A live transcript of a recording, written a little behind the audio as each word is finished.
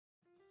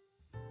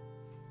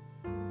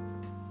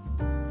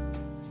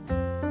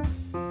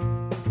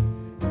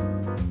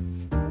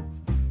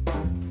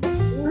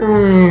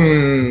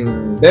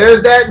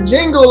There's that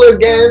jingle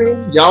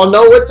again. Y'all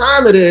know what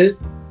time it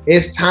is.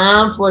 It's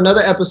time for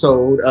another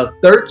episode of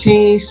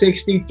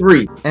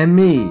 1363 and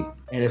me.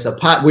 And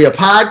we're a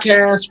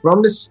podcast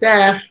from the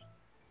staff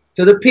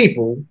to the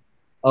people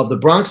of the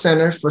Bronx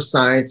Center for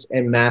Science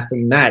and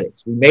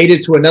Mathematics. We made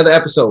it to another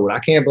episode. I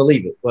can't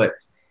believe it. But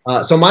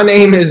so my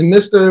name is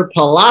Mr.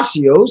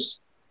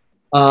 Palacios,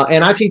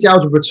 and I teach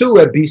Algebra 2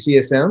 at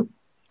BCSM.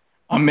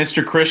 I'm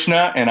Mr.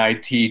 Krishna, and I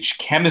teach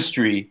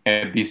chemistry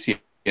at BCSM.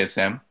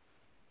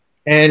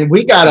 And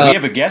we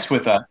have a guest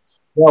with us.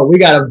 Well, we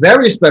got a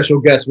very special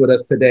guest with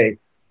us today.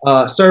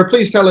 Sir,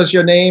 please tell us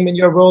your name and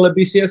your role at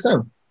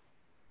BCSM.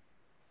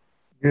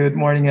 Good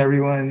morning,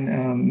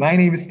 everyone. My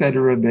name is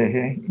Pedro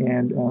Rebeje,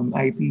 and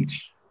I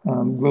teach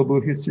Global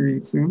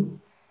History 2.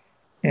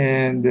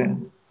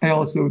 And I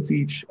also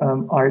teach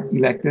art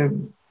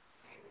elective.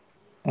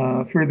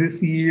 For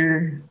this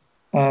year,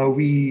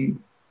 we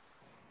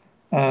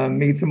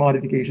made some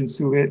modifications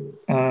to it.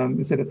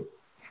 Instead of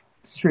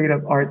straight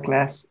up art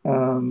class,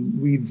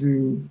 we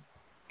do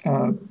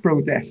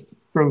protest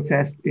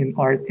in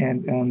art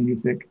and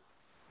music.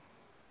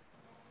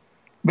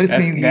 But it's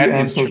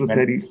mainly social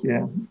studies,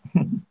 yeah.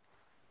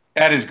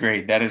 That is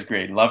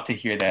great. Love to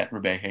hear that,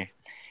 Rebeje.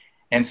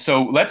 And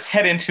so let's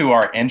head into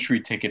our entry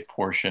ticket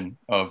portion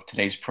of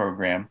today's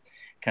program.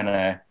 Kind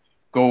of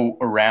go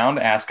around,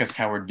 ask us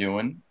how we're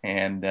doing,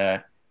 and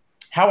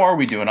how are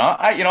we doing?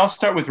 I'll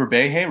start with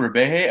Rebeje.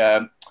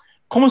 Rebeje,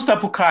 ¿cómo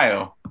está po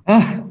kayo?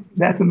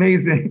 That's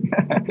amazing.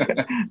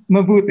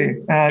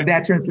 Mabuti.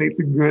 That translates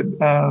to good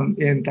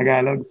in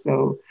Tagalog.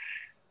 So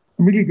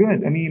I'm really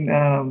good. I mean,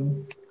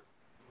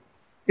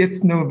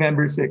 it's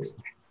November 6th.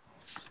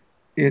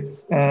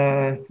 It's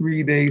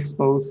 3 days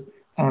post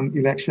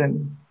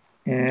election.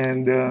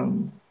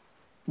 And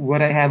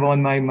what I have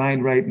on my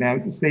mind right now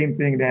is the same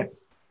thing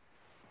that's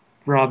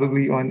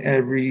probably on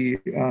every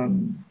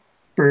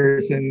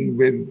person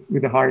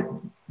with a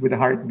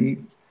heartbeat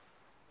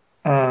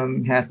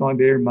has on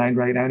their mind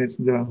right now. And it's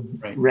the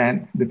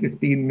rant, the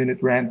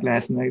 15-minute rant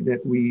last night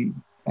that we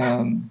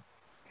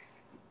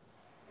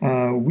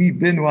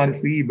didn't want to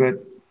see,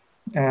 but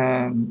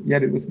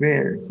yet it was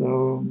there.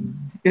 So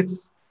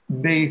it's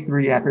day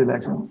 3 after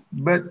elections.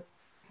 But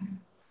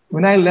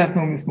when I left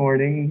home this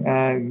morning,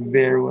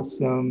 there was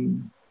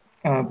some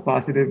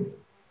positive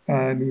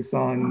news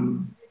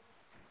on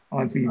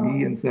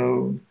TV, and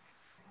so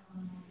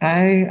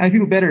I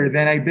feel better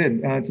than I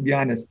did, to be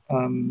honest,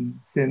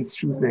 since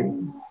Tuesday.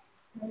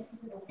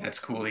 That's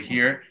cool to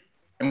hear.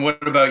 And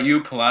what about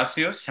you,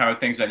 Palacios? How are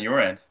things on your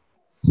end?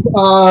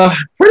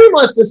 Pretty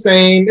much the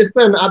same.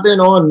 I've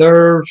been on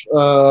nerve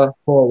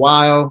for a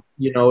while.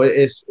 You know,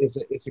 it's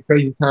a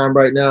crazy time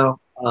right now.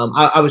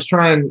 I was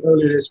trying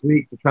earlier this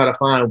week to try to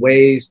find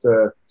ways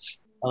to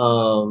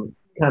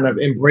kind of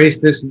embrace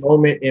this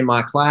moment in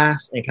my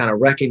class and kind of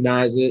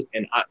recognize it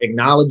and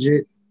acknowledge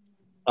it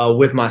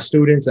with my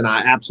students. And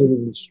I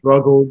absolutely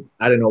struggled.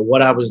 I didn't know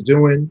what I was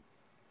doing.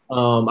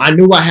 I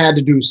knew I had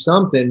to do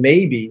something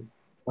maybe,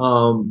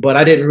 but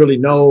I didn't really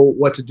know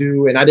what to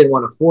do, and I didn't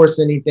want to force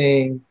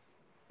anything.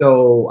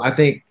 So I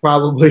think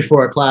probably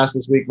for a class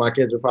this week, my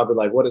kids are probably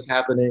like, what is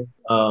happening?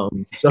 So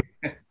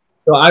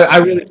I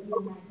really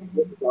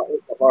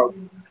about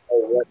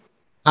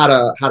how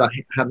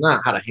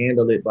to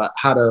handle it, but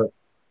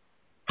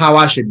how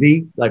I should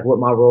be, like what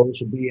my role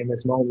should be in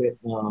this moment.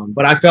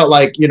 But I felt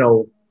like,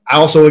 I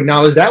also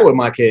acknowledged that with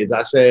my kids.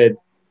 I said,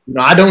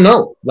 I don't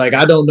know. Like,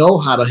 I don't know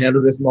how to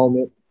handle this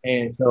moment.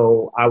 And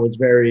so I was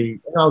I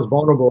was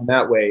vulnerable in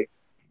that way.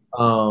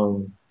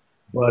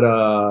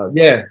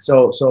 Yeah,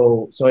 so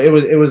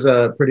it was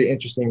a pretty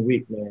interesting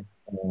week, man,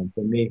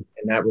 for me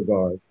in that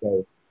regard.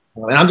 So,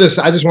 and I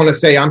just want to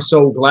say I'm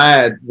so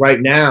glad right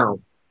now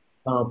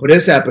for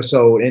this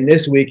episode and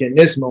this week in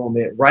this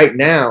moment right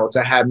now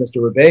to have Mr.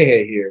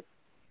 Rebeje here,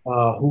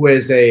 who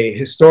is a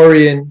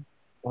historian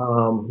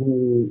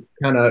who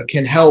kind of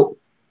can help,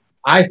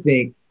 I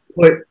think,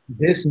 put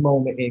this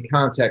moment in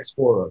context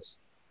for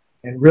us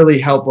and really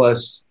help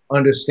us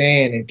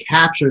understand and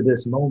capture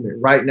this moment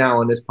right now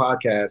on this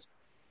podcast.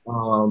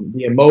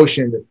 The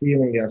emotion, the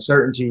feeling, the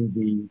uncertainty,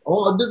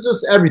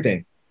 just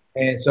everything.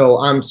 And so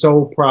I'm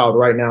so proud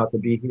right now to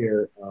be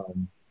here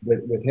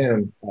with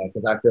him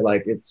because I feel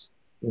like it's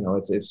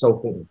so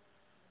fitting.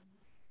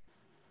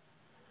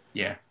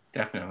 Yeah,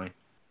 definitely.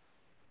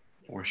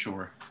 For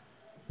sure.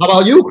 How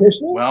about you,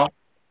 Christian? Well,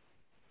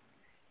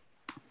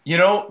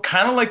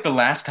 kind of like the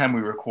last time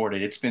we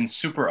recorded, it's been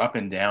super up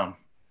and down,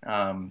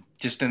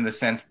 just in the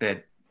sense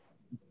that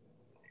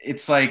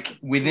it's like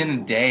within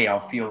a day,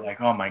 I'll feel like,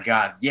 oh my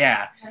God,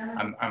 yeah,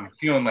 I'm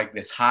feeling like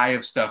this high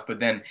of stuff. But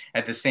then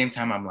at the same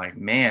time, I'm like,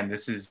 man,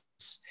 this is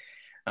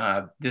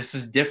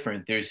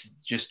different. There's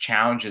just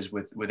challenges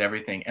with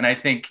everything. And I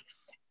think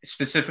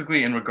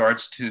specifically in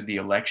regards to the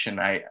election,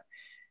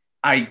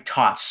 I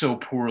taught so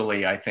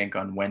poorly, I think,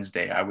 on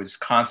Wednesday. I was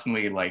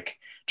constantly like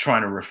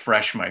trying to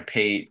refresh my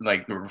page,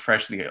 like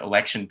refresh the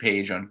election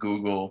page on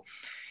Google.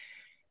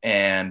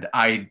 and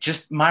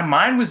my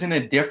mind was in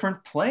a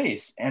different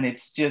place. And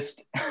it's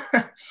just,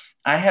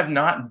 I have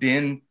not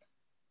been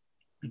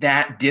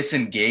that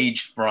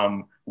disengaged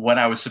from what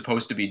I was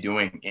supposed to be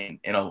doing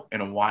in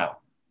a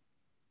while.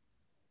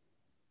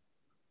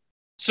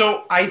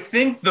 So I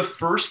think the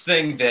first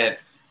thing that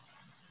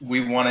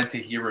we wanted to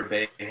hear,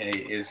 Rebecca,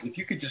 is if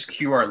you could just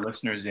cue our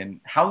listeners in,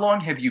 how long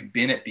have you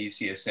been at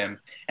BCSM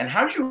and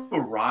how did you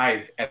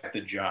arrive at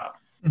the job?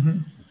 Mm-hmm.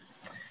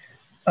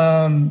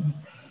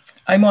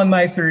 I'm on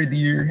my third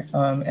year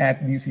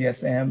at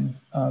BCSM.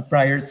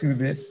 Prior to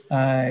this,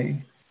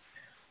 I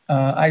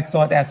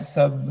taught as a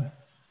sub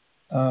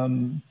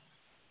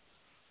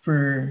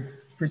for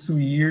 2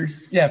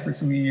 years. Yeah, for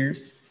 2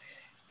 years.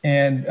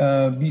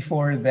 And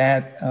before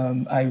that,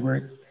 I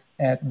worked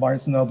at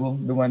Barnes Noble,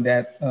 the one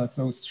that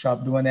closed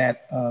shop, the one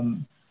at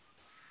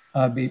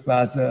Bay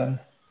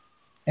Plaza.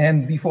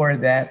 And before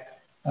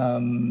that,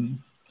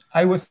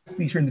 I was a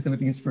teacher in the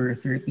Philippines for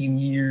 13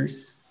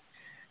 years.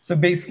 So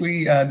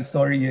basically, the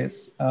story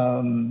is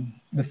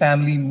the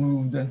family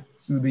moved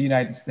to the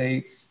United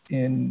States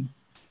in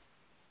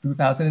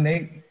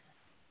 2008.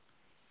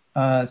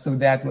 So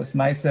that was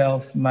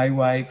myself, my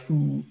wife,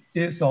 who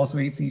is also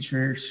a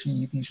teacher.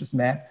 She teaches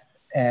math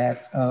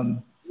at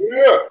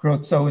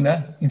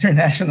Crotona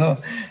International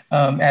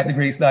at the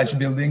Grace Lodge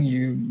building.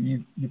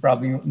 You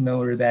probably know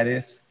where that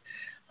is.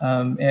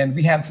 And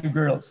we have 2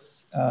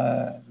 girls.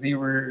 They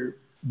were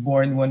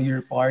born 1 year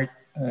apart,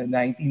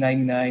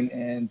 1999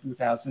 and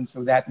 2000.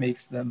 So that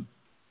makes them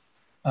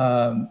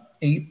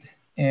 8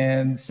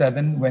 and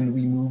 7 when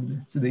we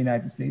moved to the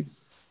United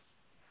States.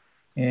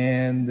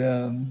 And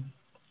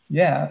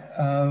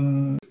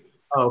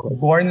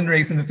born and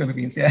raised in the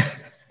Philippines. Yeah.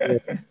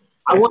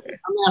 I'm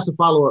gonna ask a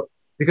follow-up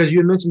because you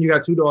had mentioned you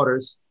got 2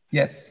 daughters.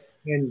 Yes.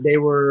 And they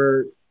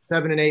were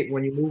 7 and 8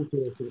 when you moved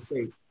to the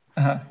States.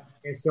 Uh-huh.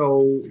 And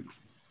so,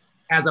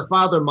 as a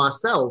father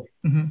myself,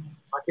 mm-hmm.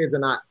 my kids are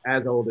not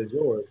as old as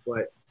yours,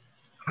 but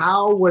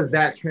how was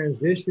that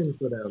transition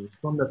for them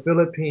from the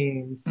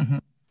Philippines mm-hmm.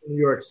 to New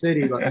York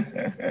City? Like,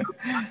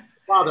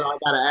 father, I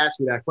gotta ask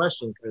you that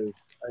question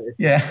because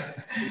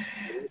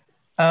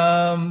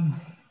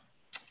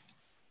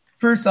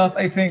first off,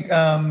 I think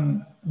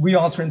we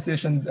all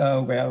transitioned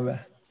well.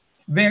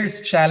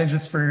 There's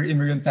challenges for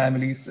immigrant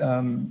families.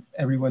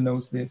 Everyone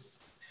knows this.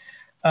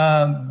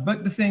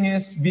 But the thing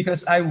is,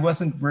 because I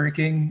wasn't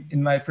working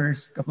in my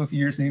first couple of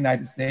years in the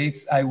United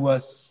States, I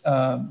was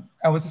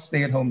a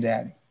stay-at-home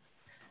dad,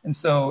 and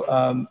so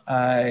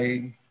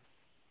I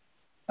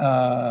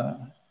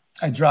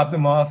dropped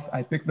them off,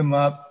 I picked them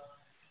up,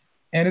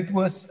 and it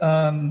was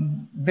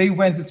they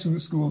went to 2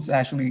 schools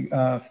actually.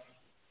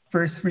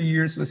 First 3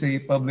 years was a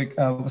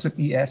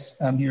PS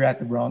here at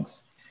the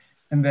Bronx,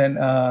 and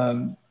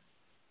then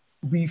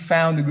we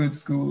found a good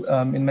school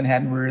in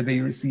Manhattan where they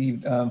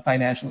received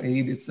financial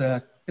aid. It's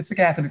a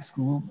Catholic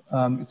school.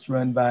 It's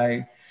run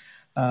by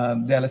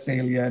De La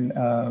Salian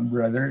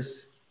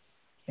brothers.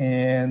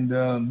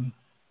 And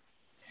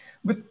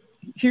but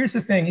here's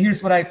the thing.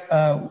 Here's what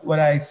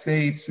I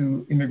say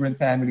to immigrant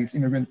families,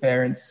 immigrant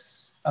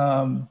parents.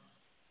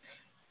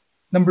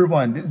 Number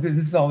one, this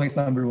is always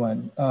number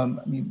one.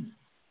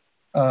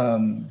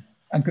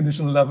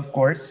 Unconditional love, of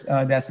course,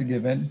 that's a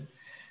given.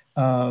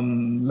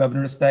 Love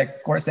and respect,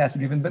 of course, that's a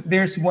given. But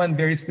there's one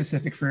very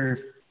specific for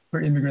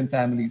immigrant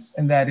families,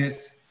 and that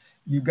is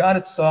you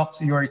gotta talk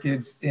to your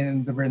kids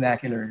in the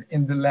vernacular,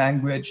 in the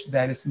language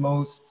that is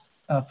most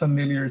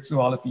familiar to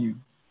all of you.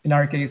 In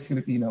our case,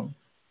 Filipino.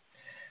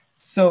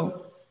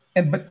 So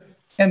other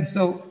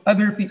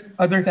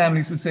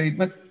families would say,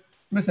 but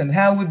listen,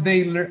 how will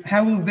they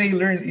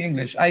learn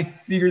English? I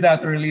figured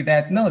out early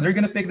that no, they're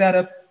gonna pick that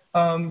up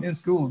in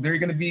school. They're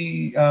going to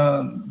be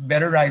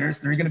better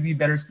writers. They're going to be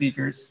better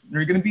speakers.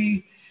 They're going to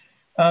be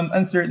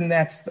uncertain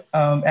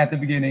at the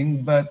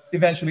beginning, but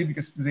eventually,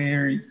 because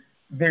they're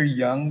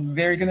young,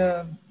 they're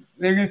gonna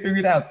figure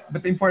it out.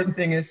 But the important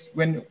thing is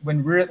when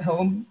we're at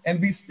home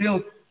and we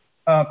still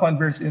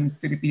converse in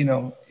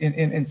Filipino,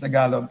 in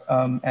Tagalog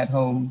at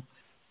home.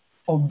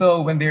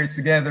 Although when they're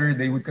together,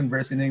 they would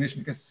converse in English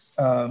because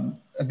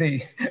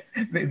they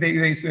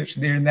switch.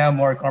 They're now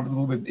more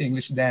comfortable with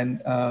English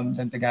than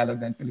Tagalog,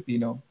 than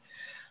Filipino.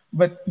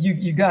 But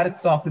you got to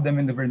talk to them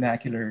in the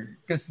vernacular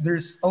because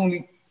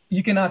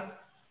you cannot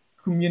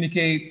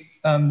communicate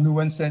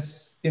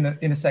nuances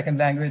in a second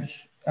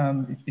language.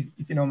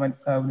 If you know what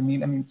I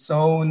mean. I mean,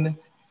 tone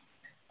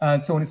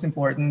is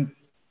important,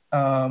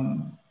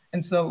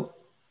 and so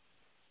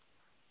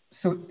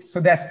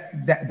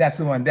that's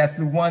the one. That's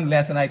the one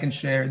lesson I can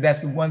share.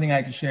 That's the one thing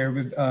I can share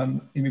with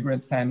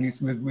immigrant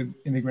families, with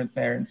immigrant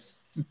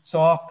parents, to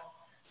talk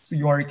to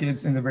your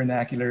kids in the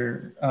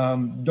vernacular.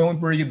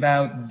 Don't worry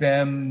about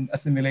them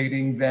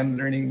assimilating, them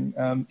learning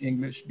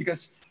English,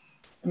 because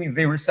I mean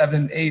they were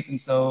 7, 8,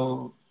 and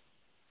so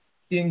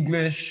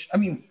English. I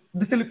mean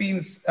the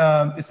Philippines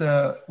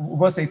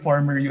was a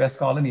former U.S.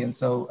 colony, and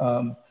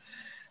so.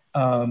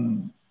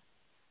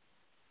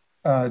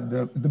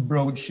 The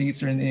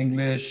broadsheets are in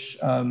English,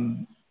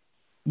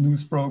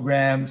 news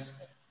programs.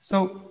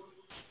 So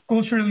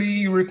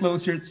culturally, we're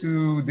closer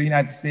to the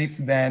United States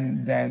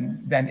than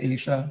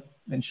Asia,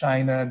 than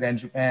China, than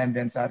Japan,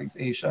 than Southeast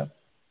Asia.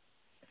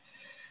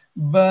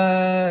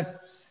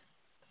 But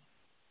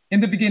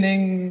in the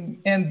beginning,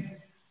 and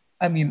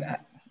I mean,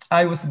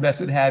 I was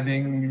blessed with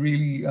having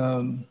really.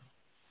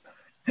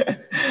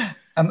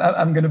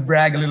 I'm gonna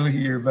brag a little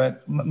here,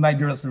 but my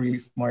girls are really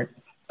smart.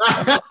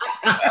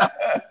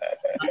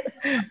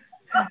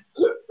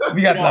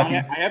 We got lucky.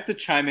 I have to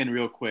chime in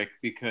real quick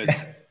because,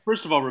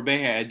 first of all,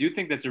 Rebecca, I do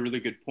think that's a really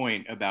good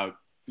point about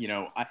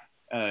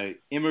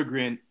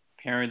immigrant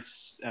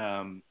parents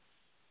kind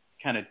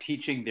of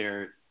teaching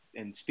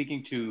and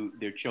speaking to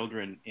their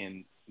children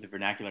in the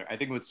vernacular. I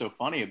think what's so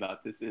funny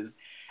about this is,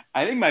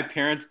 I think my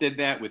parents did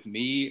that with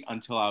me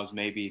until I was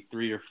maybe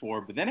 3 or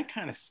 4, but then it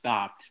kind of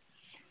stopped.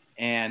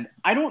 And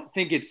I don't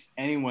think it's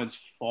anyone's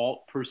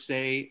fault per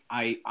se.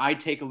 I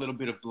take a little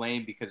bit of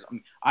blame because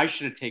I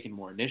should have taken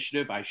more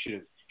initiative. I should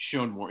have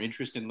shown more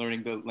interest in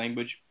learning the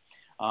language.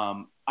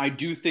 I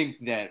do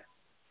think that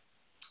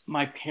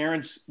my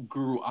parents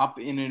grew up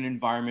in an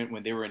environment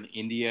when they were in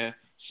India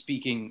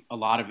speaking a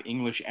lot of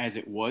English as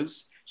it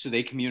was. So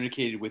they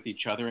communicated with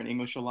each other in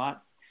English a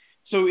lot.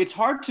 So it's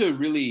hard to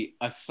really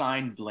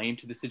assign blame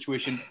to the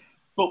situation.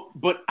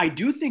 But I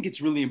do think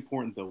it's really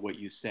important, though, what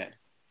you said.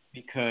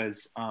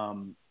 Because,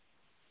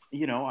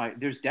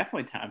 there's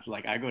definitely times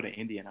like I go to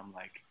India and I'm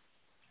like,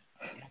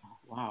 yeah,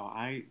 wow,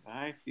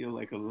 I feel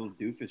like a little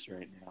doofus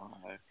right now.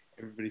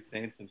 Everybody's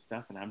saying some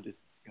stuff and I'm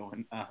just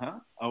going,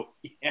 oh,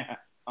 yeah,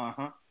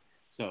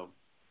 So.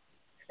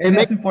 And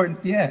that's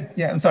important. Yeah,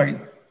 I'm sorry.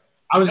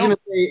 I was going to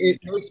say, it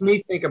makes me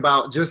think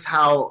about just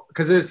how,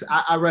 because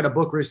I read a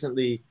book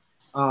recently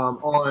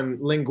on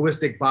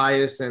linguistic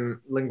bias and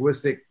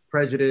linguistic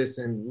prejudice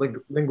and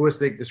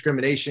linguistic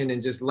discrimination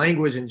and just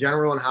language in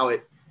general, and how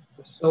the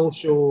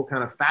social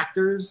kind of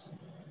factors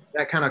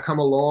that kind of come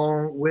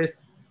along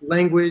with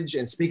language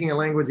and speaking a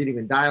language and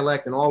even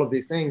dialect and all of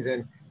these things.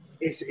 And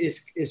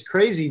it's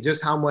crazy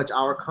just how much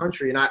our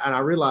country, and I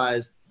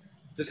realized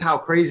just how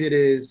crazy it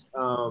is,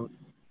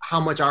 how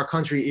much our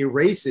country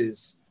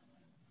erases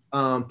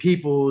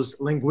people's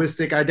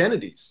linguistic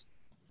identities,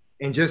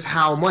 and just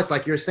how much,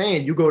 like you're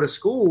saying, you go to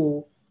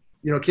school,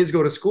 kids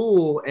go to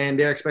school and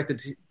they're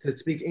expected to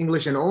speak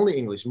English and only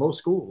English, most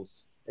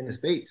schools in the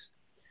States.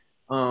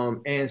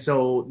 And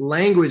so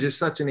language is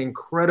such an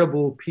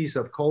incredible piece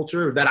of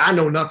culture that I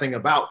know nothing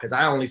about because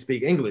I only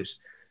speak English.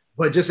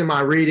 But just in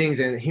my readings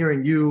and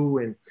hearing you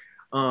and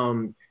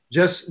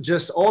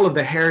just all of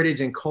the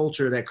heritage and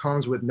culture that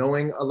comes with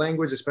knowing a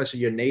language, especially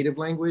your native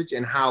language,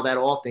 and how that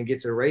often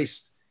gets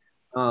erased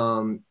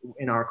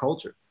in our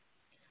culture.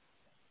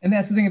 And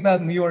that's the thing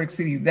about New York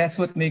City. That's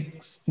what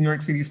makes New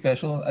York City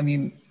special. I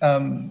mean,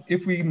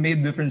 if we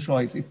made different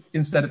choice, if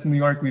instead of New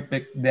York, we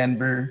picked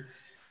Denver,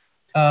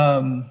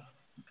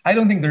 I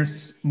don't think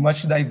there's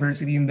much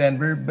diversity in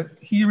Denver, but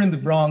here in the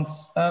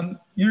Bronx,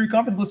 you're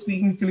comfortable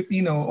speaking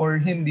Filipino or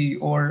Hindi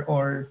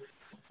or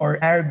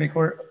Arabic,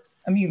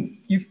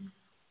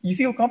 you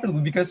feel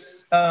comfortable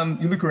because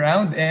you look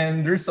around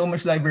and there's so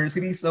much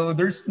diversity. So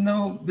there's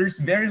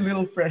very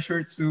little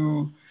pressure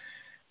to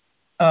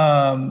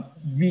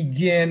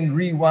begin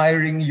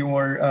rewiring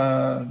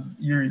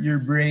your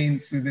brain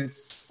to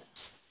this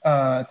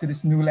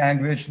new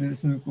language, to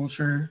this new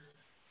culture.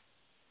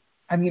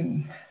 I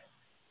mean,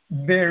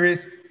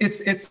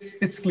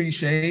 it's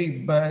cliche,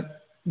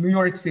 but New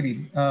York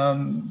City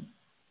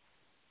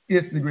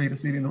is the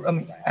greatest city in the world. I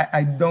mean,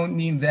 I don't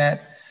mean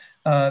that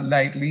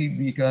lightly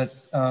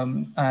because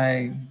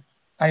I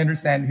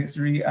understand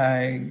history.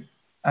 I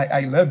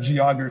love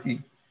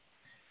geography.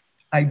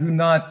 I do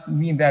not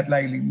mean that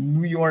lightly.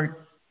 New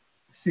York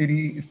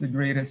City is the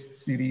greatest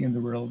city in the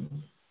world.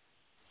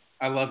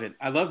 I love it.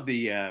 I love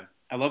the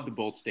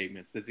bold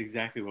statements. That's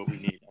exactly what we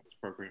need on this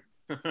program.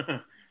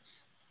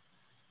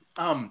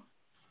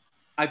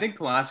 I think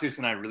Palacios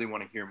and I really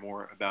want to hear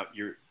more about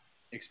your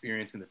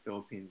experience in the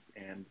Philippines,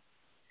 and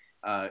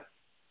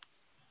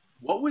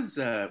what was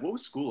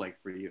school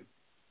like for you?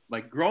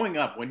 Like growing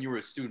up when you were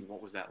a student,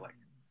 what was that like?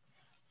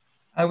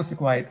 I was a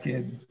quiet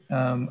kid.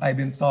 I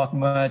didn't talk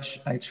much.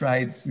 I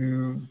tried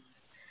to,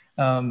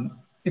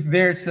 if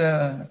there's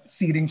a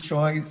seating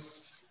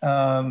choice,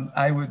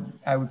 I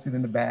would sit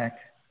in the back.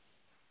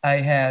 I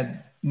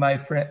had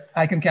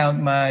I can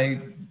count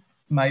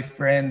my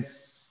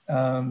friends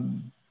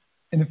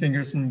in the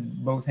fingers from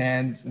both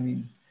hands. I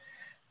mean,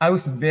 I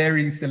was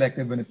very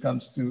selective when it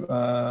comes to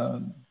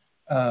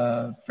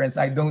friends.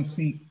 I don't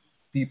seek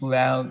people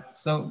out.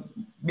 So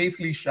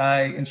basically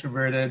shy,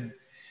 introverted,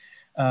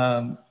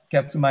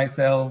 kept to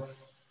myself.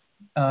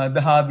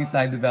 The hobbies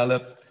I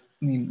developed,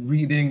 I mean,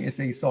 reading is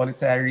a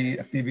solitary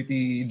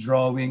activity,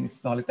 drawing is a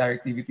solitary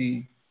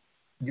activity.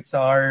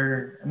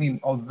 Guitar, I mean,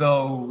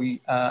 although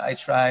I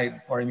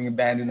tried forming a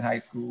band in high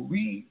school,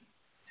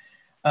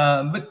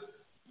 but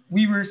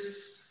we were,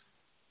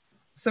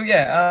 so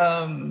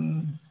yeah,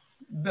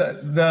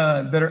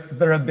 the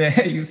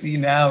Rebe you see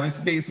now is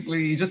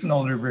basically just an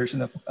older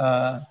version of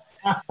a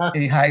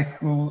high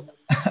school,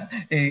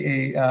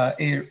 a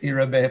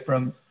Rebe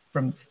from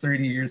from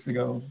 30 years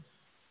ago,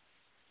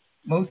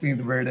 mostly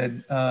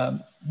introverted.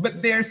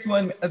 But there's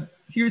one.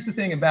 Here's the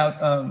thing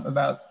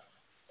about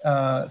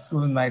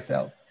school and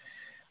myself.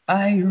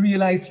 I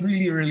realized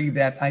really early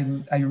that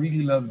I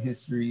really love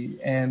history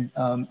and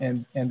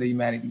the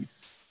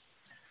humanities.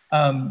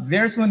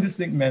 There's one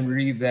distinct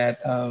memory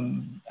that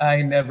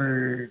I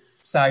never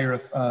tire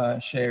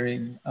of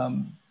sharing.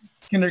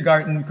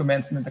 Kindergarten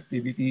commencement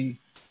activity.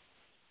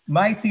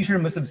 My teacher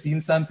must have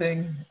seen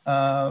something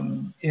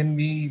in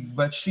me,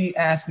 but she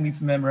asked me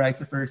to memorize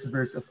the first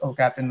verse of "Oh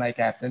Captain, My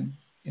Captain"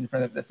 in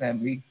front of the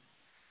assembly.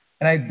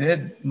 And I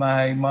did.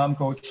 My mom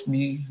coached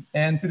me.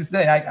 And to this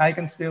day, I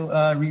can still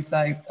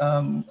recite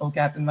 "Oh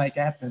Captain, My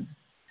Captain."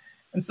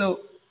 And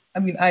so, I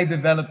mean, I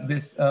developed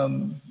this,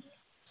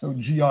 so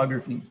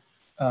geography,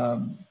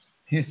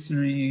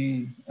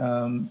 history,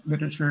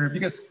 literature,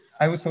 because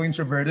I was so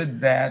introverted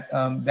that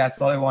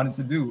that's all I wanted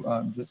to do.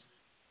 Just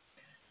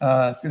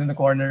sit in the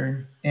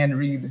corner and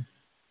read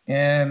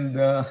and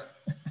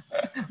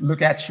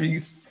look at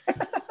trees.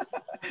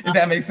 If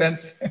that makes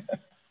sense.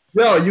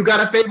 Yo, you got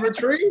a favorite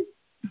tree?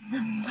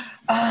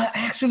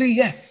 Actually,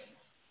 yes.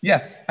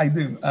 Yes, I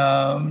do.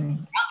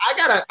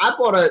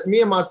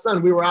 Me and my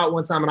son, we were out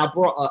one time and I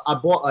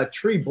bought a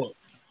tree book.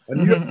 A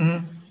New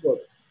York book.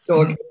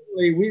 So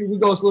occasionally we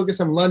go look at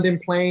some London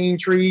plane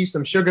trees,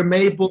 some sugar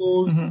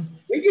maples.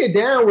 We get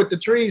down with the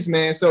trees,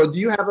 man. So do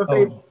you have a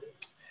favorite?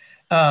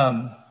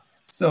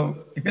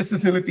 So if it's the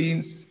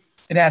Philippines,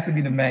 it has to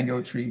be the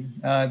mango tree.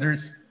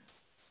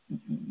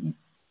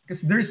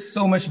 Because there's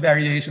so much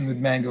variation with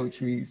mango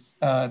trees.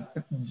 An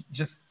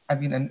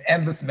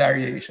endless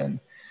variation.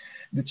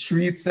 The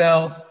tree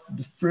itself,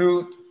 the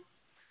fruit.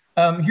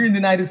 Here in the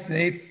United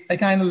States, I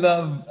kind of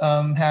love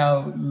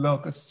how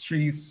locust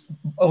trees,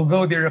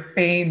 although they're a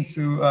pain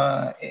to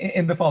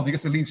in the fall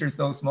because the leaves are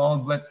so small,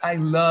 but I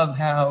love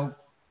how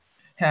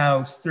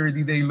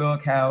sturdy they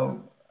look.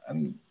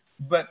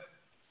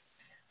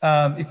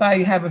 If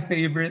I have a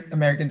favorite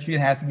American tree,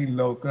 it has to be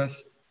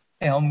locust.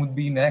 Elm would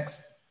be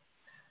next.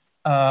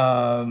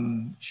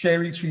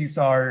 Cherry trees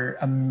are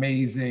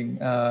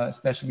amazing,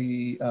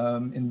 especially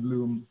in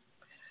bloom.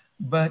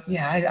 But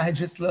yeah, I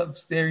just love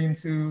staring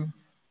into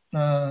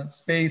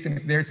space, and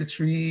if there's a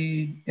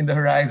tree in the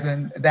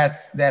horizon,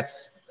 that's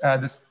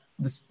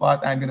the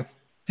spot I'm gonna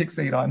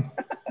fixate on.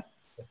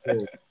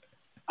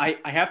 I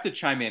have to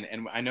chime in,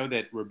 and I know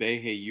that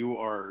Rebeje, you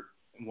are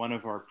one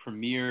of our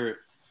premier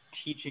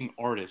teaching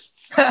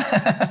artists.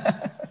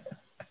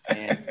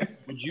 And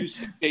would you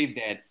say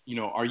that,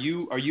 are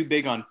you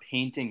big on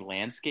painting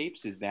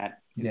landscapes? Is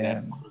that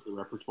part of the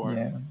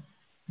repertoire?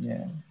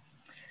 Yeah.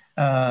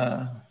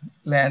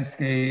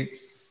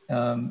 Landscapes,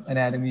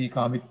 anatomy,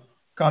 comic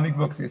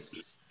books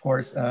is of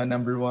course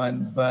number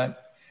one,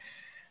 but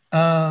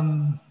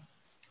an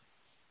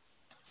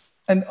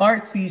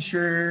art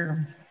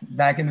teacher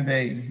back in the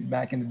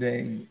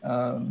day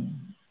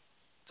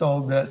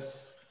told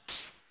us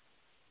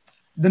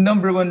the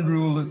number one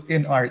rule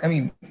in art. I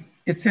mean,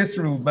 it's his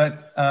rule,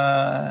 but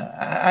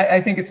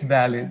I think it's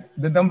valid.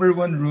 The number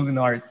one rule in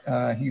art,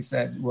 he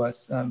said,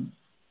 was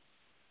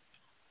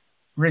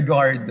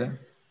regard.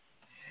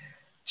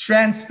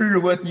 Transfer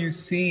what you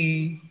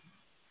see,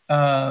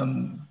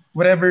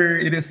 whatever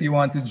it is you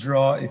want to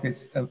draw. If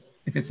it's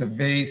a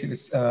vase, if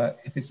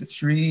it's a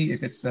tree,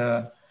 if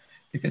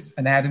it's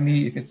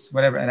anatomy, if it's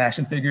whatever, an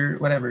action figure,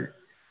 whatever.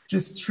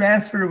 Just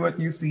transfer what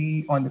you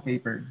see on the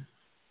paper.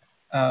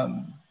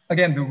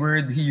 Again, the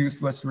word he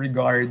used was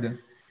regard.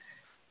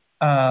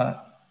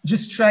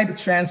 Just try to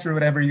transfer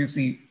whatever you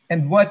see.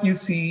 And what you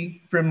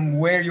see from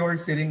where you're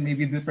sitting may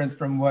be different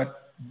from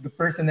what the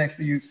person next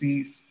to you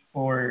sees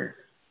or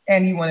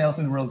anyone else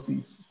in the world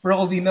sees. For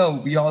all we know,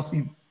 we all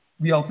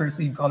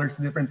perceive colors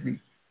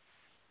differently.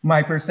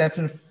 My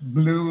perception of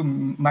blue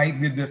might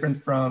be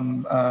different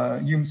from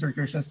Hume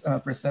Kirschner's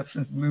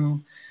perception of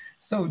blue.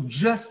 So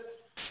just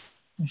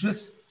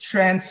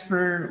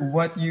transfer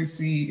what you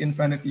see in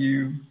front of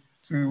you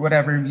to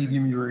whatever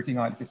medium you're working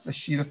on. If it's a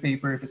sheet of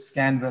paper, if it's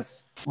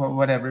canvas,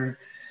 whatever.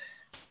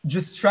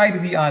 Just try to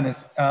be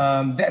honest.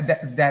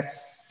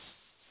 That's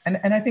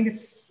I think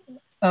it's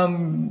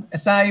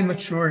as I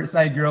mature, as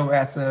I grow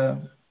as a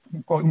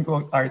quote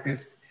unquote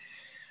artist,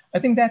 I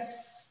think that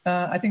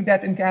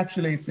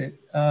encapsulates it.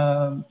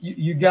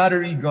 You gotta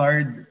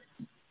regard,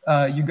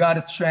 you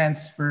gotta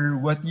transfer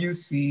what you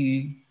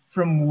see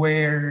from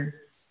where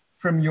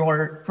you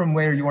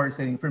are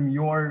sitting, from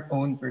your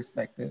own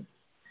perspective.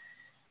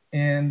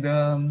 And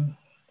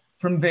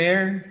from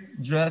there,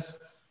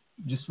 just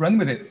run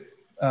with it.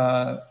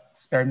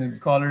 Experiment with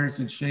colors,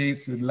 with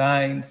shapes, with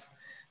lines,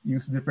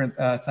 use different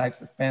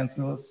types of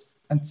pencils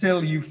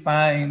until you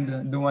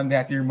find the one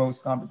that you're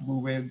most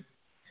comfortable with.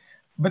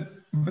 But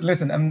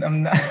listen,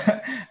 I'm not,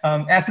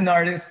 as an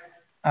artist,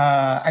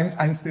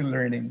 I'm still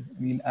learning. I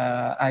mean,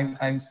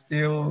 I'm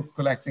still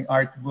collecting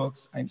art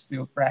books. I'm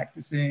still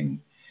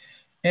practicing,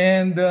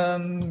 and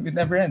it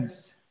never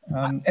ends.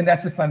 And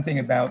that's the fun thing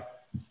about.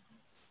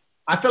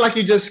 I feel like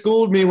you just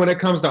schooled me when it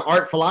comes to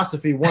art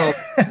philosophy. Well,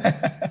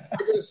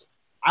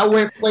 I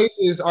went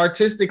places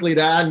artistically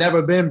that I'd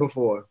never been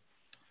before.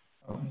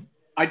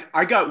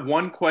 I got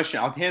one question.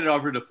 I'll hand it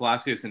over to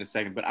Palacios in a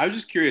second, but I was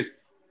just curious,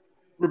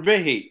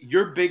 Rebeje,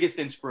 your biggest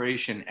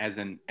inspiration as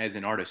an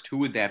artist, who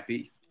would that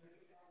be?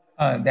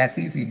 That's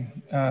easy.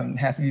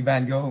 Has to be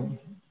Van Gogh.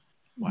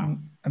 Wow.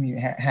 I mean,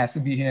 has to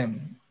be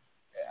him.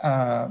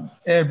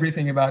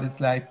 Everything about his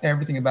life,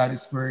 everything about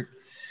his work.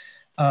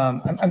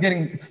 I'm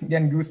getting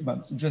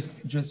goosebumps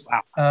just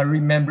wow.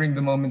 Remembering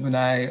the moment when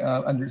I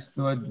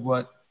understood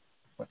what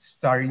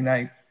Starry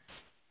Night,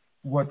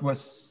 what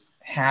was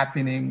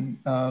happening,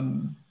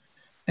 and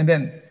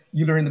then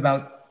you learn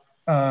about,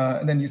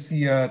 and then you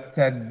see a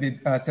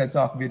TED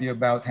Talk video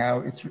about how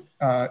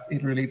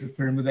it relates to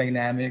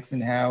thermodynamics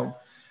and how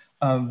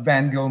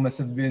Van Gogh must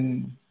have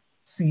been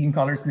seeing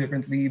colors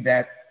differently,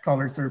 that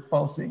colors are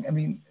pulsing. I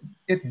mean,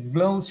 it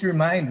blows your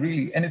mind,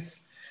 really. And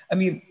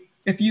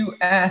if you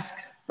ask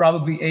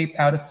probably 8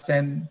 out of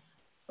 10,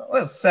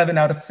 well, 7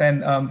 out of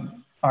 10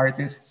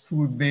 artists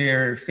who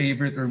their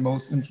favorite or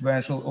most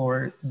influential,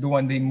 or the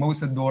one they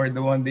most adore,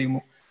 the one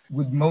they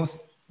would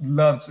most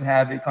love to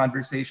have a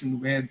conversation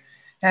with,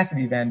 has to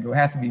be Van Gogh,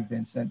 has to be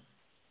Vincent.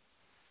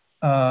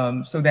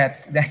 So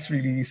that's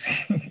really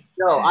easy.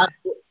 No,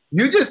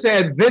 you just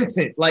said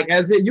Vincent, like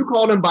as if you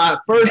called him by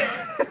first.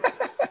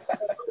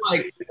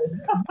 Like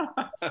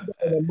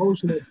an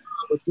emotional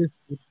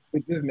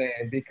with this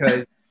man,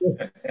 because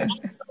I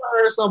never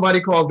heard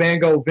somebody call Van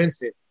Gogh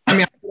Vincent. I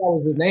mean, I thought that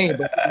was his name,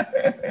 but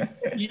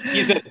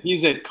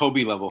he's at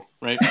Kobe level,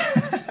 right?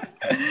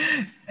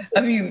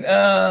 I mean,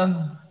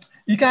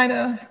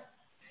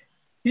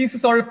 he's the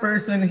sort of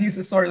person, he's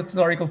the sort of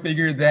historical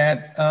figure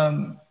that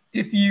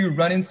if you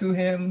run into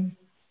him,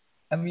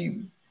 I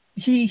mean,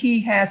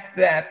 he has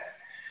that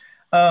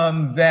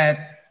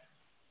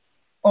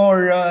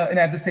aura, and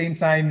at the same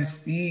time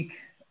mystique,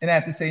 and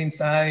at the same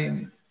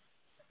time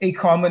a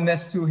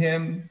commonness to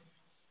him.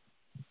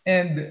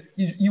 And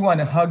you want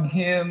to hug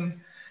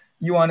him,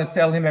 you want to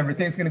tell him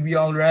everything's going to be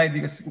all right,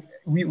 because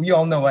we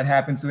all know what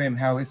happened to him,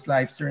 how his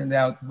life turned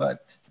out.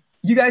 But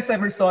you guys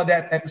ever saw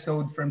that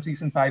episode from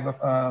season 5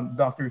 of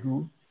Doctor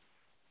Who,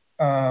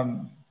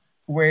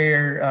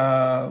 where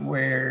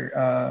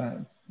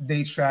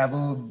they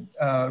traveled,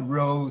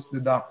 Rose, the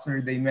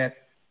Doctor, they met?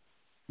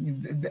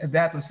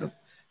 That was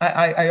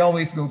I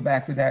always go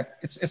back to that.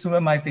 It's one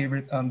of my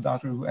favorite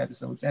Doctor Who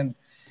episodes. And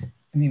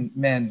I mean,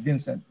 man,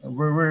 Vincent,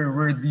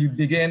 where do you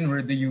begin?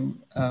 Where do you?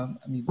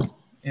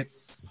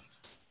 It's.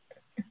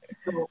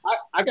 So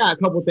I got a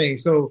couple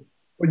things. So,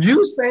 are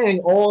you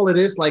saying all of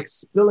this, like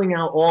spilling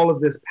out all of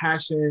this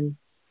passion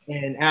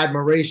and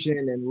admiration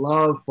and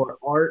love for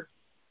art,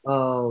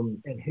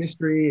 and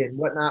history and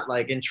whatnot,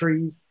 like in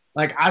trees?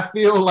 Like, I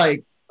feel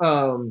like,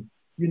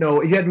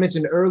 you had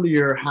mentioned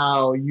earlier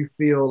how you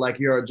feel like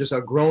you're just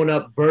a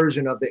grown-up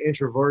version of the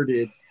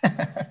introverted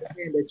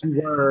that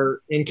you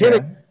were in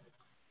kindergarten. Yeah.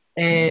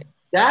 And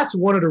that's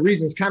one of the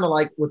reasons, kind of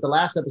like with the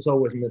last episode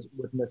with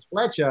Miss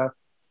Fletcher,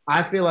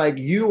 I feel like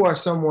you are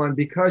someone,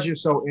 because you're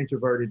so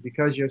introverted,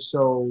 because you're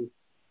so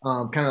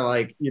kind of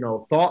like,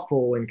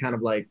 thoughtful and kind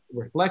of like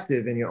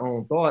reflective in your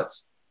own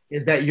thoughts,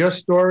 is that your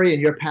story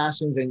and your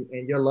passions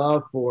and your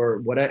love for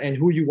whatever and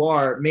who you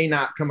are may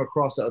not come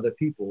across to other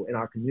people in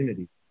our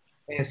community.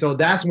 And so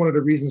that's one of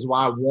the reasons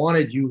why I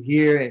wanted you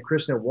here, and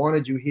Krishna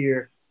wanted you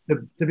here,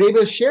 to be able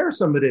to share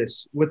some of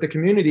this with the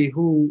community,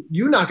 who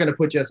you're not going to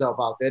put yourself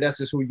out there. That's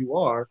just who you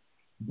are.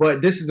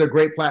 But this is a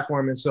great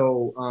platform. And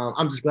so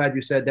I'm just glad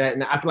you said that.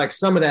 And I feel like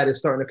some of that is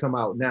starting to come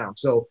out now.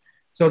 So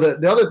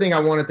the other thing I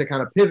wanted to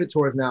kind of pivot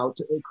towards now,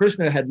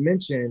 Krishna had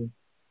mentioned,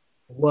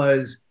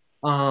 was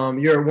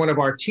you're one of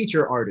our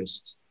teacher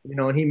artists,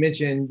 and he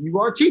mentioned you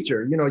are a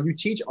teacher, you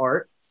teach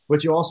art,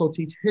 but you also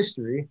teach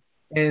history.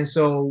 And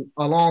so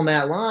along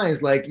that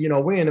lines, like,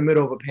 we're in the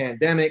middle of a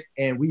pandemic,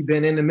 and we've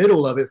been in the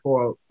middle of it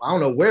for, I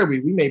don't know where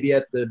we may be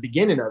at the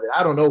beginning of it.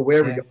 I don't know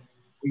where we go.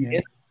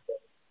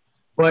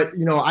 But,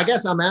 I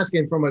guess I'm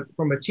asking from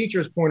a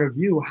teacher's point of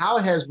view, how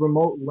has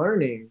remote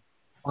learning,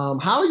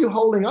 how are you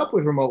holding up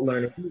with remote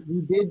learning?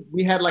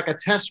 We had like a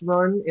test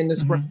run in the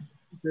spring,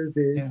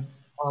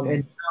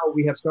 and now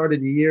we have started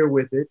the year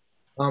with it.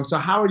 So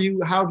how have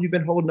you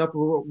been holding up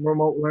with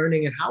remote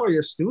learning, and how are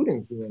your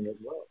students doing as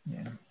well?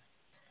 Yeah.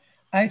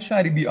 I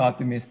try to be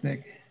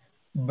optimistic,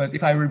 but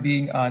if I were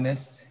being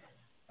honest,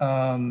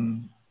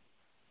 I'm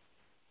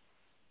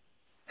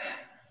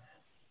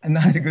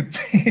not in a good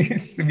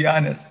place, to be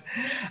honest.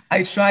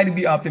 I try to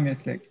be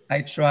optimistic.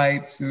 I try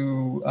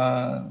to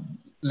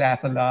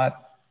laugh a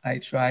lot. I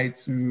try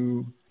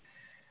to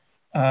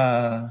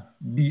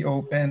be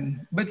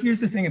open. But here's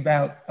the thing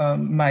about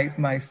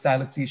my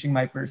style of teaching,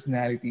 my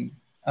personality.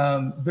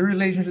 The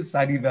relationships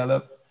I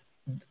develop,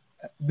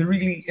 the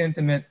really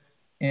intimate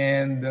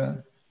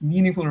and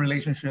meaningful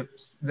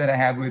relationships that I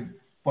have with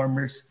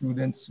former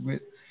students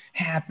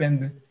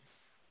happened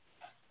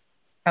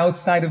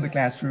outside of the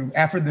classroom,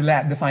 after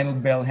the final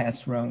bell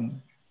has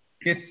rung.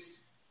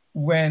 It's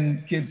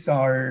when kids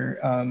are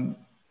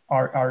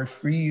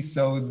free,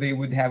 so they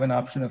would have an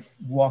option of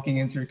walking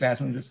into your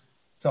classroom, just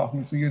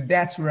talking to you.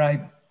 That's where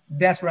I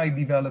that's where I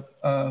develop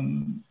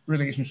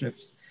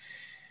relationships.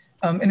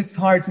 And it's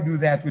hard to do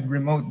that with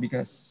remote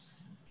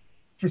because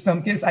for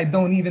some kids, I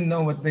don't even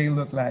know what they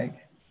look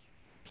like.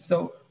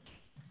 So,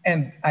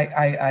 and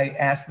I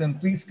ask them,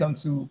 please come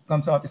to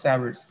office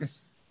hours,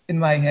 because in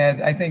my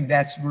head, I think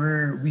that's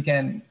where we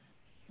can.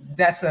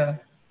 That's a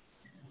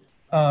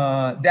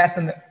that's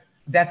an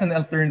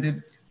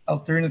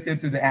alternative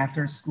to the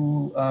after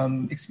school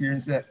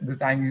experience that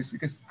I'm used to,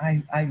 because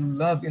I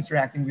love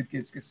interacting with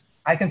kids because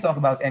I can talk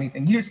about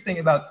anything. Here's the thing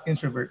about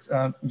introverts,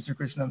 Mr.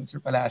 Krishna,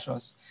 Mr.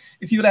 Palacios.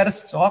 If you let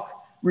us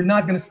talk, we're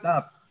not gonna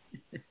stop.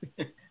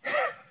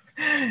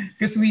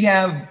 Because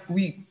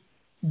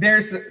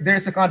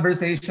there's a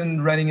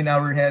conversation running in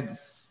our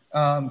heads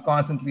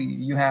constantly.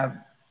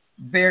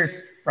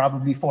 There's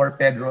probably 4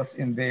 Pedros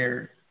in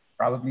there,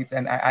 probably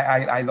 10.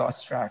 I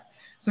lost track.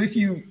 So if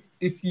you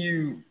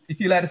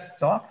let us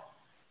talk,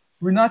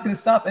 we're not going to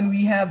stop. And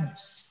we have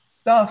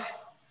stuff.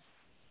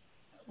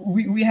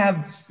 We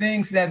have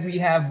things that we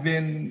have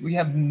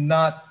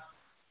not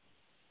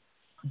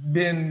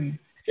been.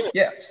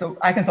 Yeah. So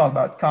I can talk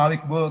about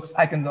comic books.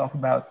 I can talk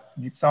about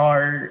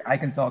guitar. I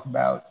can talk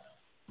about,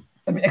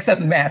 except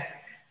math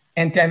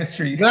and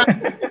chemistry.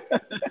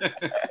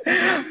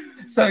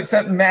 So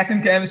except math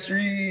and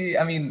chemistry,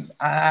 I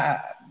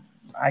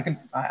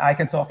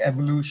can talk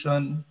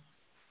evolution.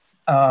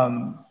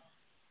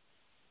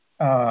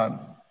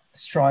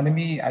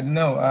 Astronomy, I don't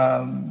know,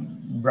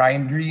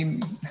 Brian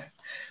Greene.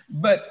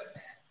 But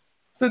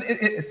so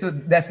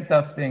that's a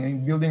tough thing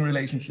in building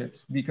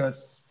relationships,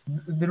 because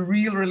the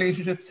real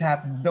relationships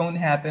don't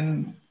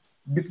happen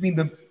between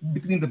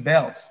the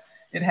bells.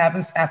 It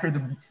happens after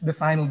the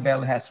final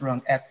bell has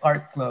rung, at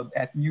art club,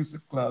 at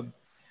music club,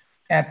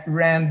 at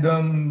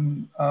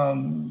random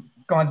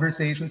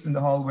conversations in the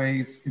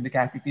hallways, in the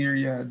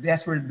cafeteria.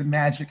 That's where the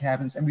magic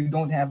happens, and we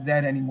don't have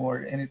that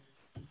anymore. And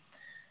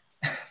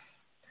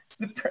it's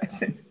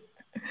depressing.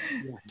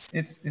 Yeah.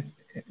 It's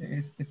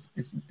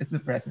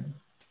depressing.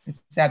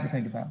 It's sad to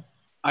think about.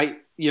 I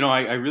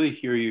really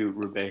hear you,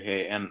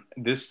 Rebeje, and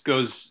this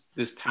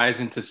ties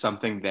into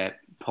something that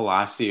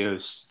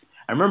Palacios.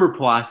 I remember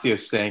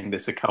Palacios saying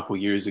this a couple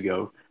years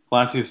ago.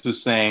 Palacios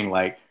was saying,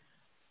 like,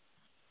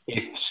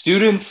 if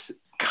students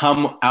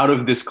come out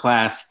of this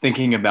class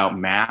thinking about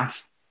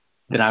math,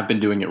 then I've been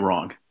doing it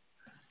wrong.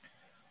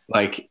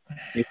 Like,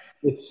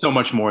 it's so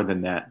much more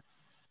than that.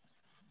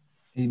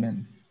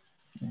 Amen.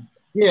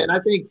 Yeah, and I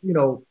think,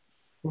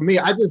 for me,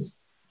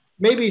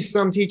 maybe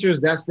some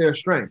teachers, that's their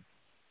strength.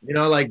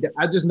 Like,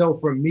 I just know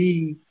for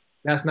me,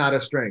 that's not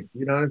a strength.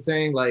 You know what I'm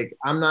saying? Like,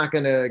 I'm not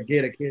going to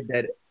get a kid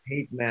that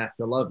hates math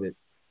to love it,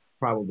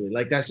 probably.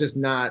 Like, that's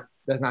not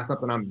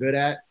something I'm good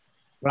at.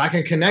 But I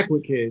can connect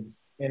with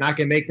kids, and I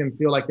can make them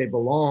feel like they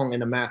belong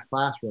in a math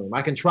classroom.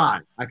 I can try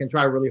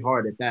really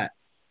hard at that,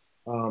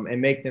 and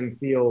make them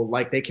feel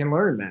like they can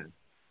learn math.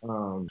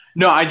 No,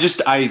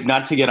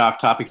 not to get off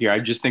topic here,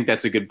 I just think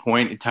that's a good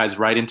point. It ties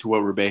right into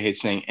what Rebeje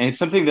is saying. And it's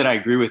something that I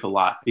agree with a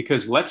lot,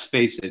 because let's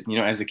face it,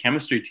 as a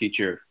chemistry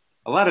teacher,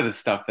 a lot of the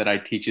stuff that I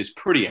teach is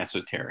pretty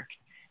esoteric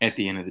at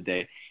the end of the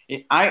day.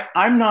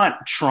 I'm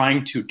not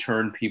trying to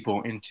turn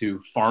people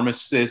into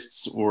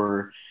pharmacists,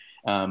 or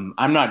I'm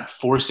not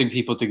forcing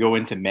people to go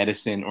into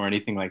medicine or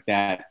anything like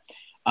that.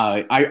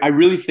 I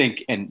really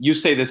think, and you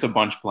say this a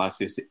bunch,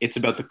 Palacios, it's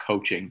about the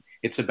coaching.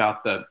 It's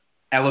about the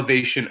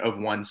elevation of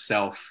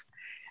oneself.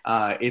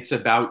 It's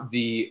about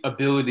the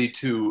ability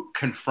to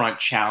confront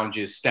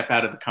challenges, step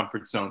out of the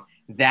comfort zone.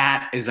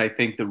 That is, I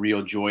think, the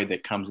real joy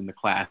that comes in the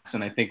class.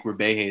 And I think,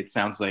 Rebeje, it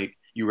sounds like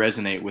you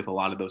resonate with a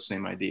lot of those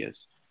same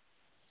ideas.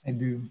 I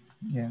do,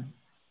 yeah.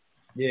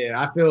 Yeah,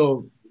 I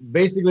feel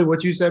basically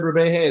what you said,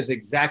 Rebeje, is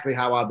exactly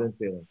how I've been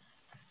feeling.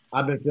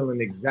 I've been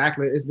feeling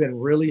exactly. It's been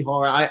really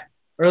hard.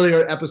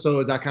 Earlier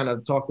episodes, I kind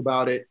of talked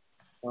about it,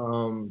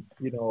 when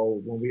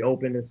we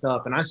opened and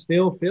stuff, and I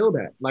still feel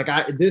that. Like,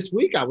 this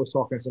week I was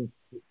talking to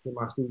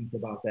my students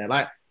about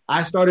that.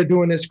 I started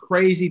doing this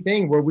crazy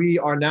thing where we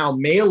are now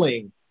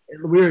mailing.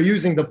 We are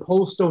using the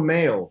postal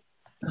mail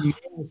to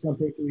mail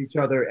something to each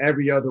other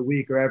every other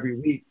week or every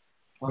week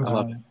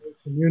on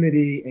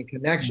community and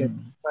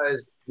connection,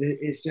 because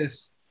it's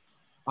just,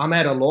 I'm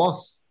at a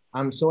loss.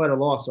 I'm so at a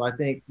loss. So I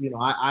think,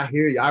 I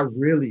hear you. I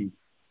really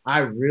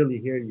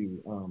hear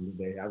you,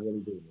 Rebeje. I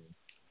really do, man.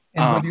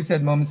 And what you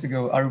said moments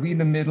ago, are we in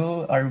the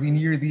middle? Are we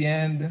near the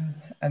end?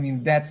 I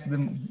mean, that's the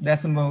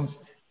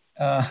most,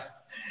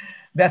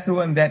 that's the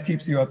one that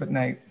keeps you up at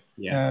night.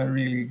 Yeah.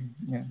 Really,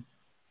 yeah.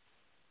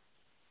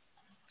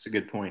 It's a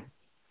good point.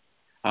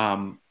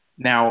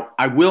 Now,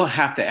 I will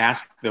have to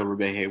ask, though,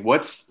 Rebeje,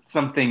 what's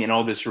something in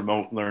all this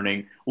remote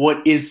learning,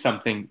 what is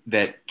something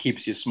that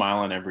keeps you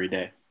smiling every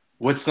day?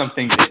 What's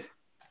something that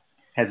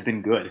has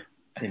been good?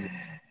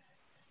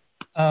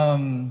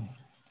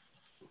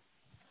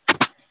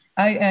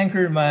 I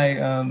anchor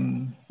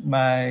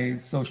my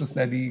social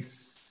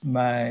studies,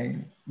 my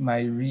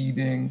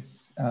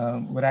readings,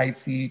 what I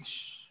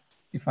teach.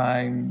 If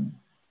I'm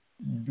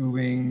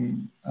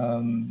doing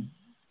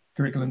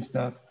curriculum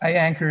stuff, I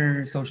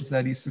anchor social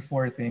studies to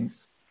 4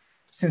 things.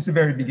 since the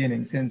very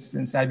beginning,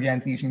 since I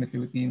began teaching the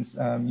Philippines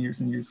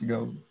years and years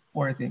ago.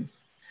 Four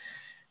things: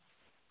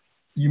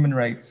 human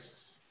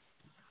rights,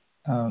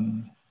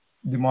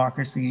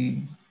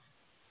 democracy,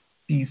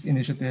 peace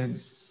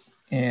initiatives,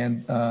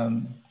 and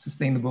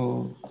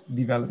sustainable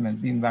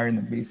development, the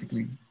environment,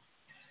 basically.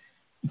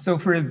 So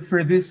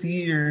for this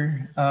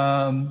year,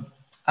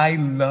 I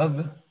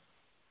love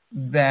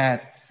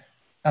that.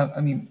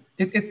 I mean,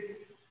 it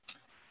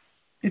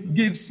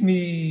gives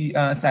me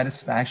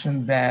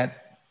satisfaction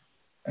that,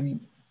 I mean,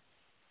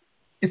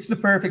 it's the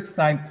perfect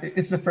time.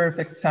 It's the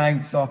perfect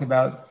time to talk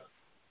about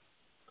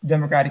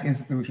democratic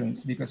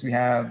institutions, because we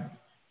have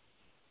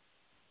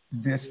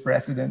this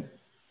president,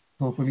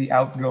 hopefully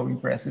outgoing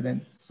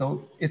president.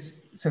 So it's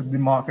a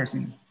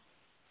democracy,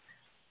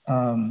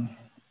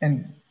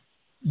 and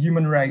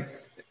human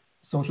rights,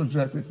 social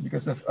justice,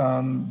 because of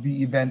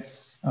the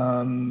events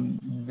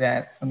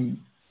that, I mean,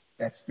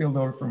 that spilled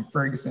over from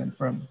Ferguson,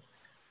 from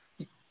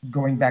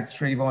going back to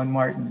Trayvon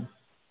Martin.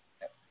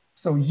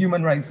 So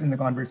human rights in the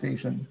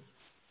conversation,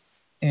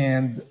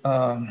 and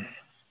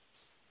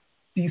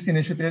peace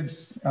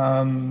initiatives.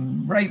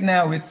 Right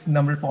now, it's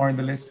number 4 on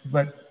the list,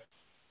 but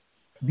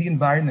the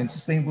environment,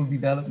 sustainable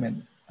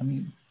development. I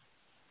mean,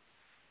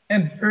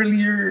 and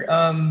earlier,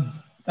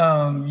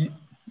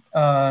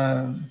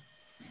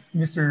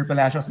 Mr.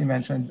 Palacios, you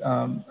mentioned,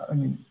 I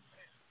mean,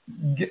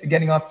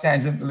 getting off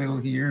tangent a little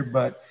here,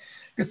 but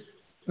because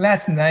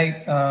last night,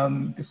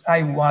 because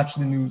I watched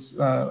the news,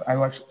 I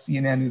watched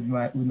CNN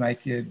with my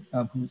kid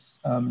who's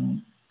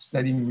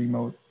studying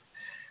remote.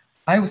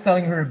 I was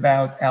telling her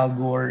about Al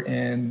Gore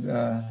in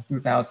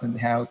 2000,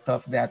 how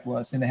tough that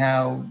was, and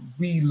how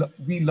we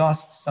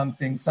lost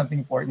something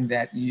important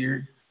that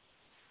year.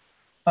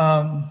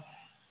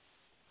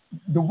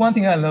 The one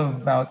thing I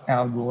love about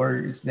Al Gore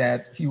is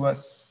that he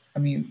was, I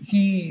mean,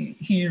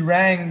 he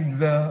rang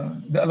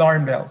the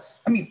alarm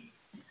bells. I mean,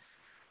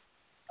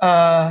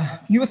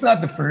 he was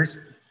not the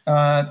first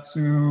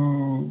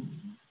to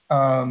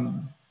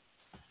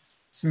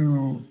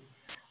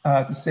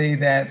say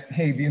that,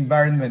 hey, the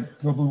environment,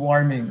 global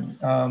warming,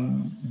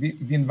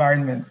 the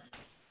environment,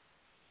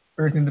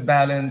 earth in the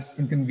balance,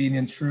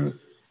 inconvenient truth.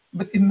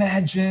 But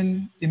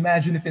imagine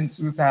if in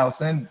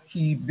 2000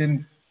 he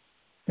didn't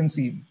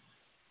concede.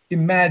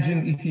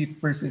 Imagine if he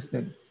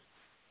persisted.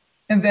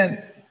 And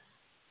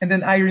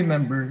then I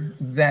remember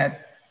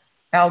that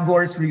Al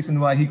Gore's reason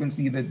why he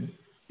conceded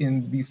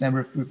in December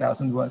of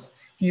 2000 was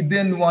he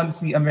didn't want to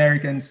see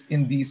Americans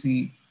in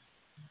DC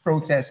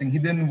protesting. He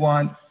didn't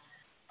want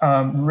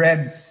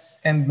reds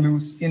and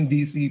blues in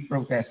DC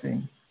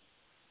protesting.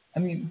 I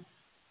mean,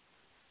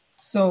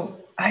 so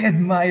I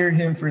admire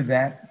him for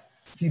that.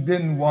 He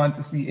didn't want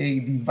to see a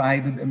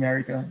divided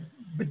America.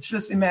 But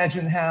just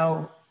imagine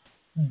how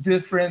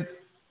different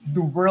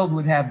the world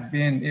would have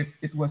been if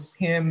it was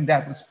him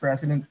that was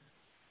president.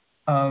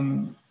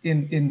 If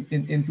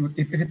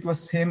it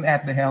was him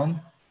at the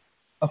helm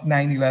of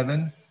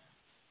 9/11,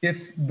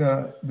 if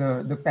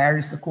the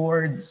Paris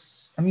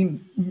Accords, I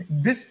mean,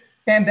 this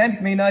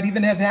pandemic may not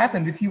even have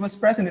happened if he was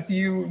president. If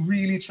you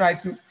really try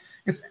to,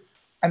 because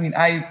I mean,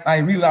 I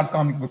really love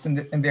comic books,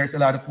 and there's a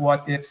lot of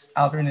what ifs,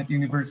 alternate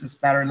universes,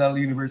 parallel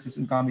universes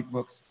in comic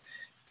books.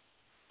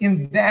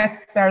 In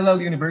that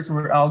parallel universe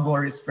where Al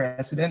Gore is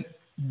president,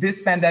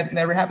 this pandemic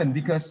never happened,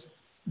 because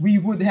we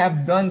would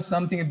have done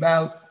something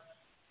about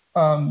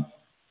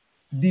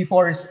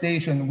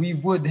deforestation. We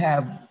would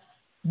have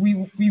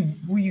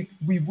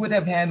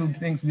handled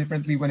things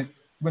differently when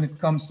it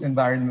comes to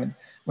environment,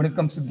 when it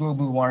comes to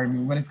global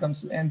warming, when it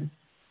comes to, and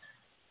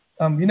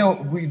you know,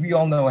 we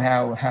all know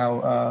how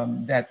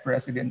that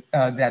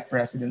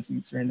presidency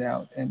turned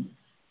out. And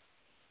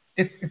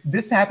if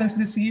this happens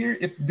this year,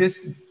 if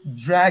this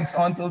drags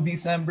on till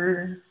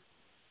December,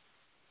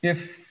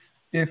 if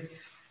the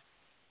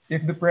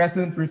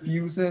president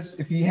refuses,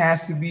 if he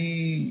has to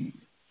be,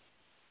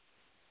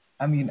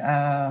 I mean,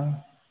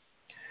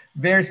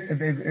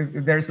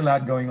 there's a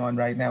lot going on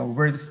right now.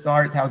 Where to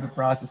start, how to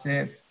process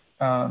it.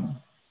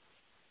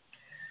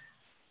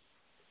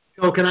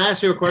 So can I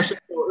ask you a question?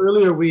 So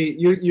earlier,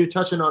 you're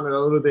touching on it a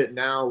little bit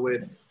now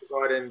with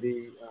regarding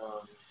the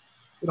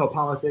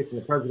politics and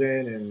the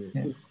president and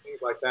things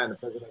like that, and the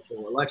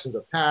presidential elections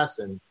of past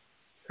and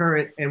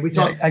current. And we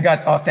talked. I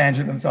got off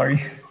tangent. I'm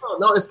sorry.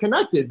 No, it's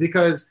connected,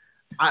 because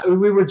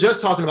we were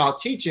just talking about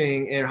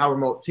teaching and how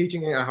remote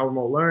teaching and how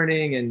remote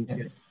learning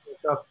and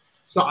stuff.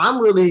 So I'm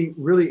really,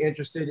 really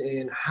interested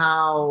in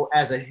how,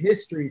 as a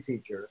history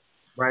teacher,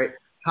 right,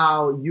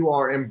 how you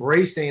are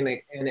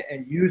embracing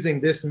and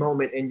using this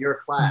moment in your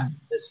class,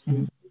 this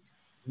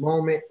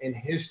moment in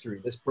history,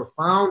 this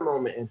profound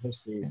moment in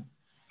history.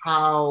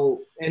 How,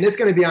 and it's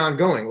going to be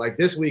ongoing. Like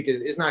this week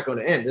is not going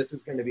to end. This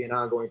is going to be an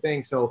ongoing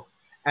thing. So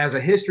as a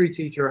history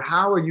teacher,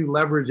 how are you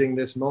leveraging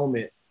this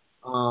moment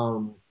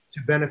to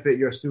benefit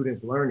your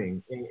students'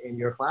 learning in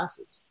your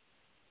classes?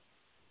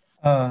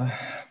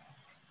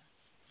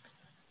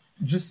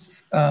 Just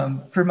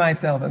for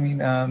myself, I mean,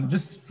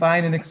 just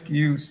find an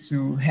excuse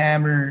to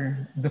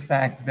hammer the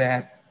fact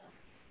that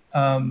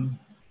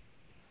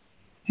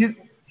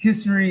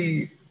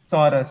history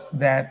taught us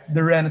that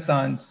the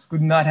Renaissance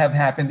could not have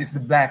happened if the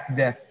Black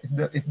Death,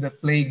 if the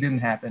plague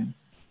didn't happen.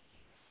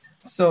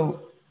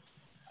 So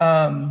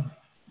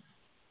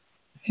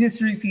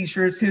history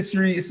teachers,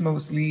 history is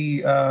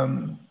mostly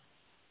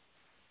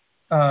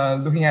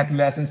looking at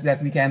lessons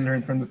that we can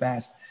learn from the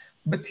past.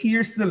 But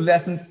here's the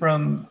lesson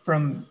from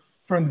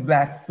the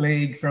Black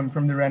Plague,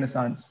 from the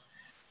Renaissance.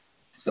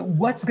 So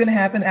what's gonna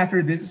happen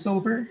after this is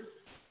over?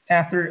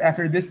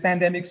 After this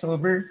pandemic's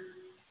over,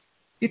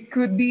 it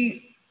could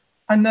be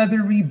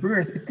another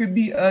rebirth. It could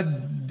be a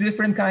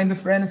different kind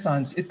of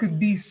Renaissance. It could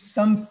be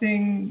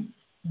something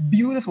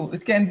beautiful.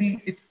 It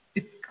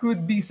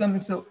could be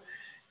something. So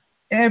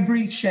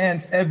every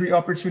chance, every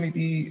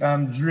opportunity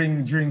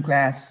during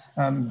class,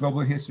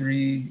 global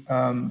history.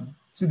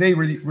 Today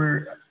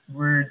we're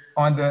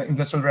on the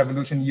Industrial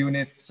Revolution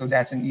unit, so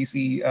that's an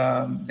easy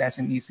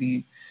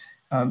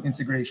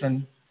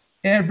integration.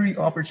 Every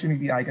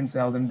opportunity I can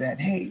tell them that,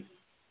 hey,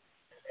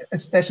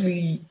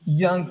 especially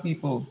young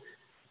people,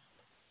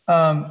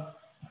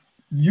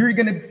 you're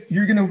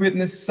gonna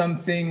witness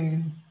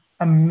something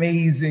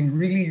amazing,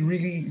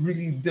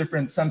 really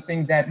different,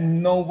 something that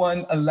no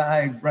one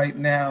alive right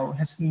now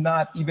has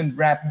not even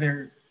wrapped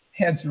their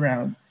heads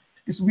around.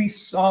 Because we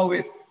saw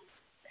it,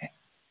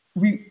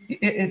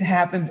 it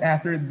happened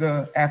after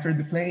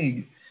the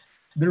plague.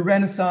 The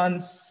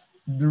Renaissance,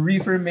 the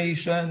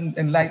Reformation,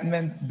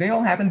 Enlightenment, they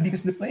all happened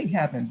because the plague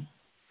happened.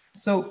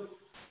 So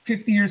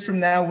 50 years from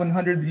now,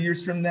 100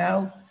 years from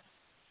now,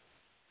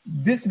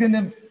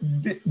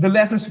 the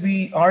lessons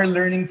we are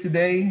learning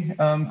today,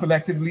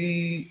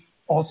 collectively,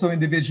 also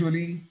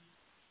individually,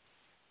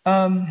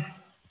 there's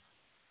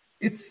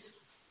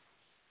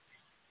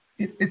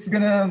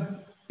gonna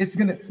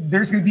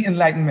be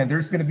enlightenment.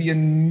 There's gonna be a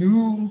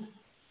new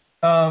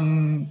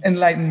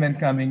enlightenment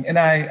coming, and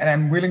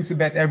I'm willing to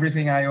bet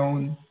everything I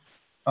own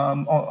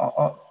on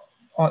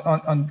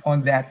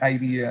that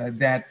idea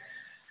that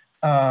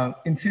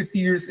in 50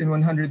 years, in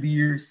 100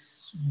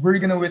 years, we're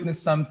gonna witness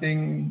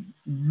something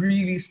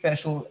really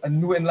special, a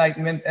new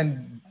enlightenment,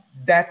 and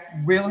that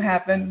will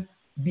happen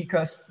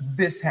because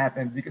this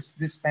happened, because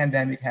this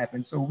pandemic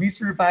happened. So we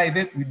survive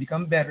it, we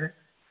become better.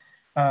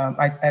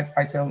 I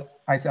tell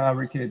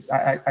our kids,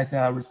 I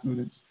tell our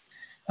students,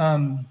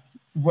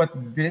 what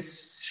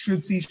this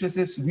should teach us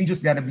is we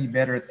just gotta be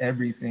better at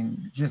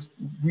everything.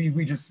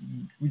 We just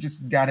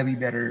gotta be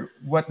better.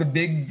 What the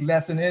big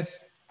lesson is,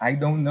 I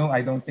don't know.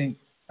 I don't think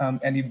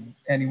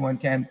anyone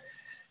can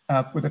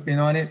put a pin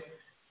on it,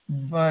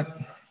 but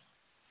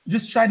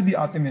just try to be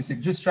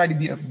optimistic. Just try to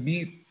be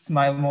upbeat,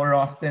 smile more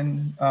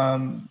often. I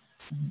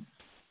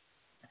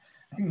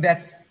think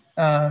that's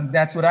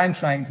what I'm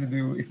trying to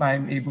do. If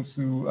I'm able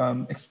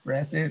to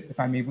express it, if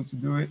I'm able to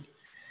do it,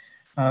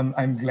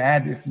 I'm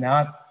glad. If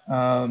not,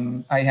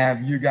 I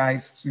have you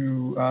guys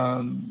to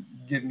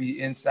give me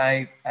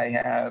insight. I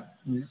have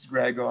Mrs.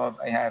 Gregov,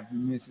 I have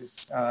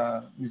Mrs.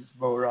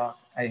 Borak,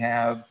 I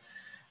have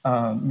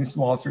Miss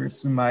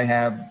Walters, whom I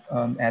have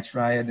at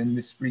Triad, and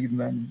Miss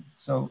Friedman.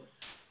 So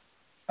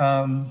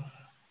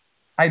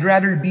I'd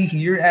rather be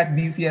here at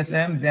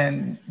BCSM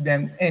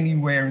than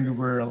anywhere in the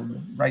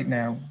world right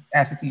now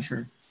as a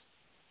teacher.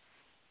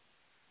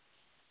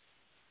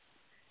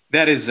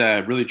 That is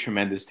really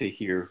tremendous to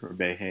hear,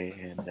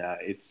 Rebeje, and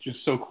it's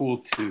just so cool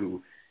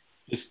to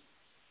just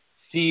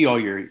see all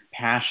your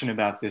passion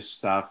about this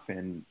stuff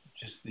and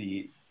just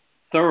the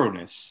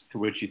thoroughness to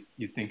which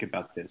you think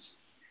about this.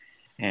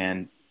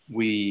 And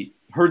we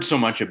heard so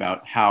much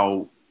about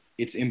how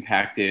it's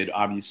impacted,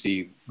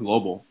 obviously,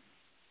 global.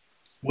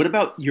 What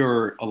about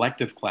your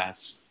elective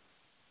class,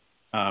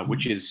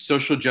 which is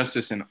Social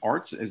Justice and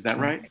Arts? Is that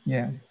right?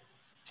 Yeah.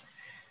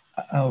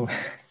 Oh,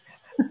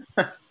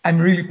 I'm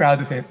really proud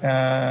of it,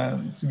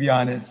 to be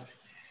honest.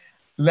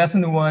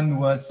 Lesson one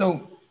was,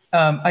 so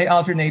I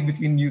alternate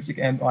between music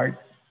and art.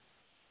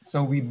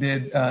 So we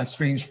did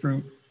Strange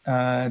Fruit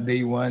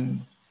day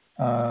one.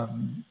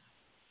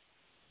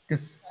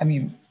 Because, I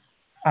mean,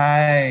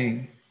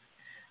 I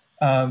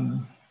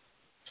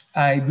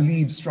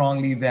believe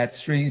strongly that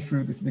Strange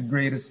Fruit is the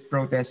greatest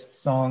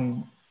protest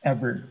song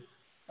ever.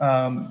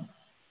 Written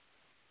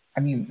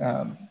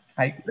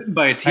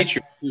by a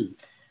teacher too.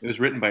 It was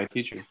written by a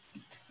teacher.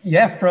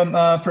 Yeah, from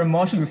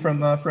Moshulu,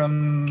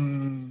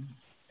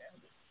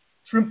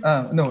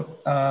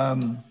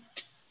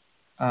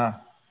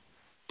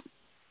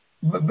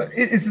 but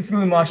it's a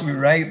school in Moshulu,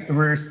 right?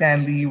 Where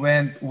Stan Lee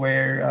went,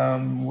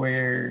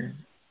 where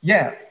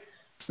yeah.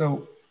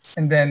 So,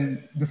 and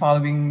then the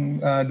following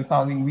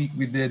week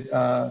we did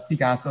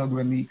Picasso,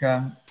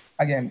 Guernica.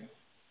 Again,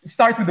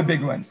 start with the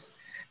big ones.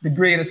 The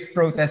greatest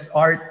protest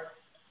art,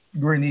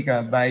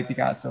 Guernica by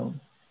Picasso.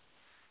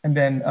 And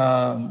then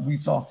we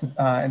talked,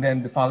 and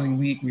then the following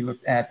week we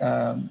looked at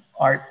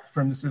art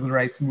from the civil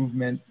rights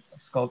movement,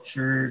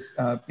 sculptures,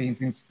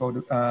 paintings,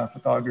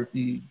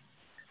 photography.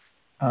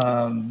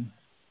 And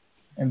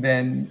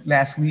then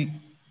last week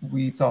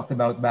we talked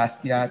about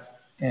Basquiat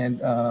and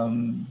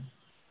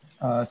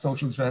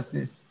social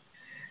justice.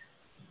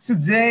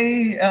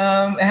 Today,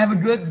 I have a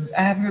good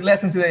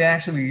lesson today.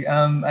 Actually,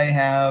 I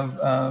have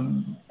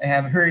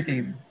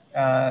Hurricane,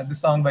 the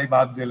song by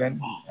Bob Dylan,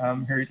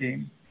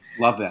 Hurricane.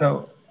 Love that.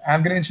 So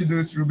I'm gonna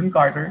introduce Ruben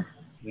Carter.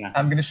 Yeah.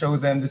 I'm gonna show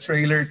them the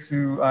trailer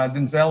to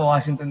Denzel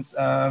Washington's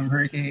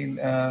Hurricane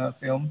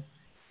film,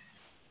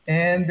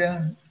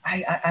 and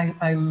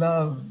I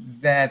love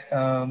that.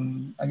 I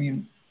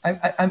mean,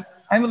 I'm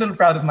a little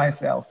proud of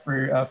myself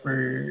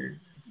for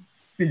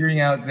figuring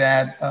out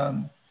that.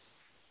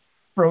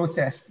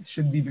 Protest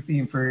should be the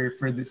theme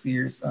for this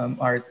year's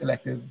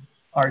art/music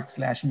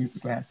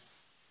class.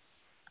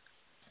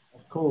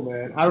 That's cool,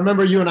 man. I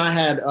remember you and I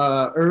had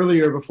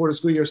earlier before the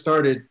school year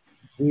started.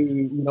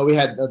 We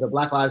had the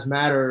Black Lives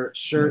Matter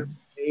shirt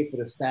made for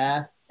the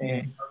staff,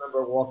 and I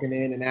remember walking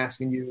in and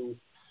asking you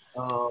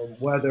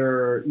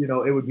whether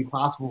it would be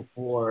possible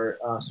for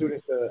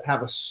students to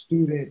have a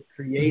student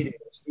created,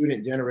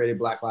 student generated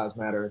Black Lives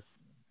Matter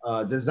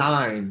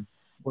design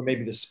for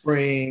maybe the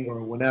spring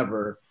or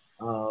whenever.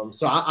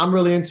 So I'm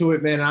really into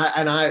it, man.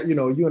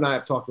 You and I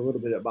have talked a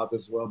little bit about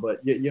this as well, but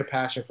your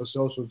passion for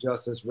social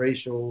justice,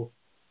 racial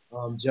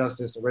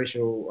justice, and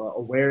racial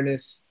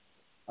awareness.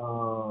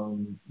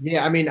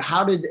 I mean,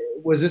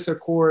 was this a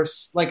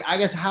course? Like, I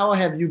guess, how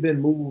have you been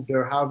moved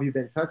or how have you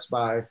been touched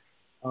by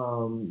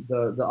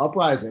the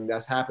uprising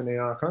that's happening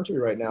in our country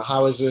right now?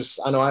 How is this?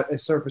 I know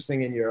it's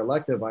surfacing in your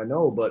elective, I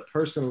know, but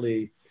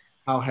personally,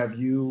 how have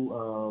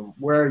you?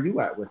 Where are you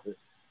at with it?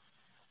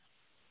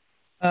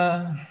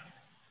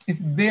 If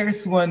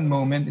there's one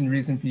moment in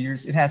recent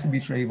years, it has to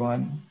be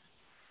Trayvon.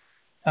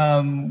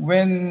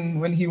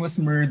 When he was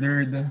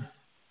murdered,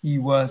 he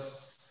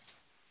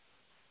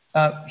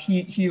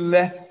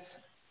left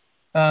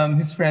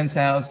his friend's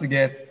house to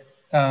get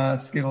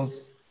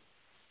Skittles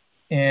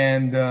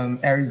and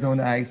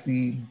Arizona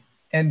Icy,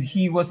 and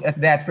he was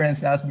at that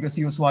friend's house because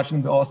he was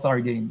watching the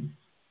All-Star game.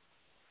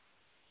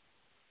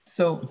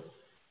 So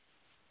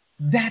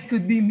that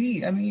could be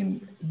me. I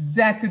mean,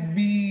 that could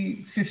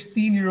be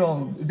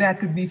 15-year-old. That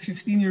could be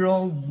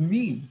 15-year-old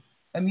me.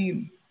 I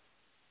mean,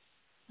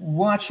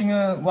 watching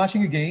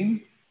a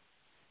game,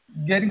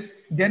 getting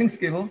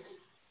Skittles.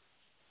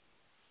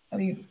 I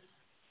mean,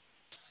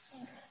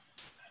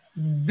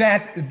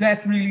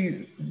 that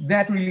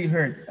really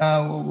hurt.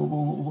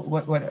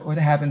 What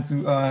happened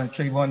to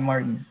Trayvon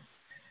Martin?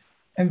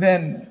 And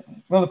then,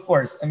 well, of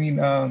course, I mean.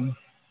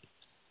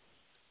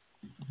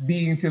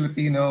 Being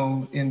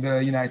Filipino in the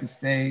United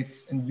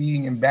States and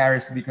being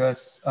embarrassed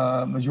because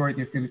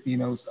majority of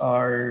Filipinos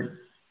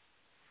are,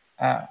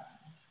 I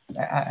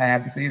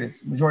have to say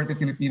this, majority of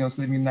Filipinos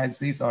living in the United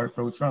States are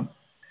pro-Trump.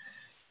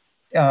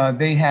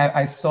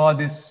 I saw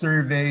this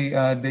survey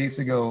days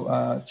ago,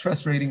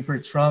 trust rating for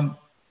Trump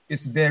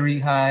is very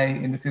high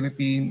in the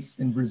Philippines,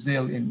 in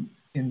Brazil, in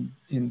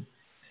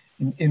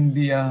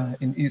India,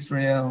 in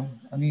Israel.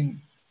 I mean,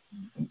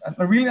 I'm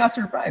really not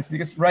surprised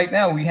because right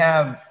now we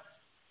have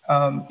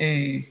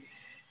a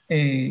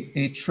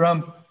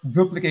Trump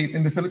duplicate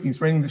in the Philippines,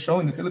 running the show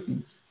in the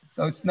Philippines.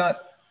 So it's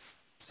not.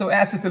 So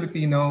as a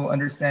Filipino,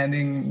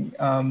 understanding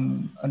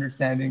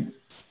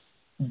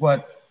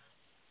what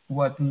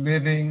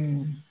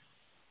living.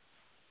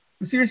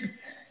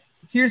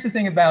 Here's the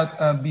thing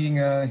about being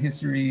a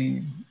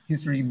history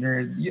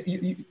nerd.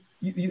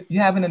 You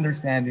have an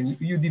understanding.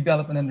 You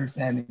develop an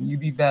understanding. You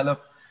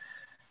develop,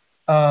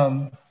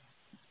 and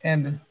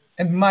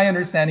my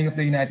understanding of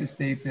the United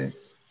States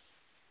is.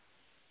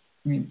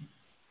 I mean,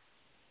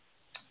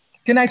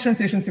 can I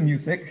transition to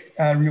music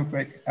real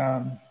quick?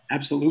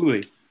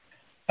 Absolutely.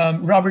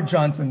 Robert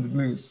Johnson, the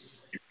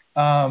blues.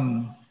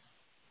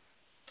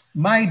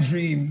 My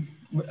dream,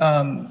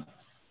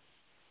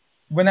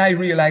 when I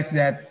realized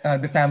that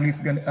the family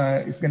is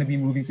gonna be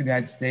moving to the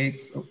United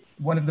States,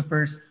 one of the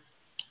first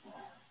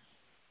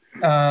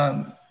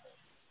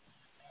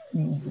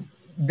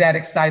that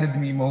excited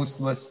me most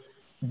was,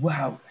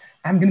 wow,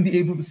 I'm gonna be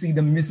able to see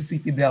the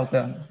Mississippi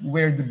Delta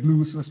where the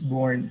blues was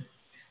born.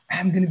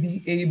 I'm going to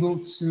be able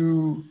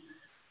to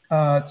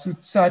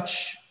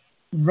touch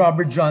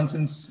Robert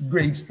Johnson's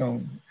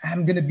gravestone.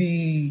 I'm going to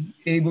be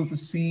able to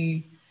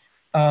see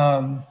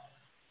an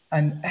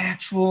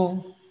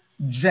actual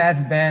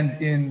jazz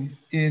band in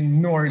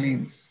New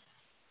Orleans.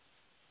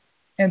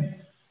 And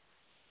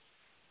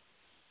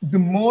the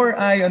more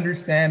I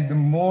understand, the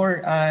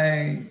more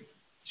I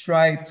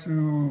try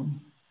to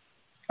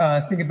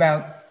think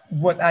about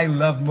what I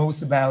love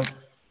most about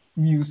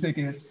music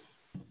is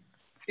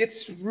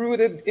it's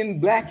rooted in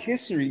Black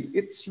history.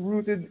 It's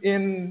rooted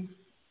in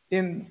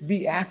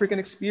the African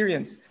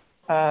experience.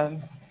 I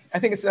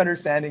think it's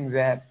understanding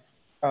that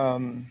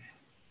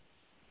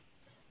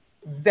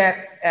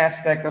that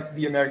aspect of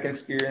the American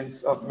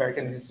experience of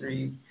American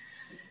history,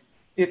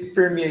 it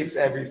permeates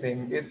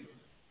everything.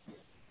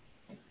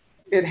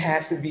 It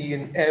has to be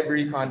in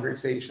every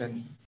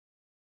conversation.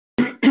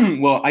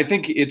 Well, I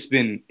think it's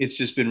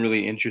just been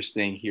really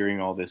interesting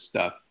hearing all this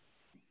stuff,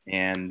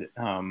 and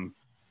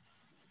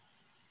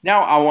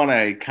now I want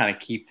to kind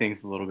of keep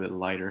things a little bit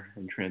lighter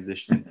and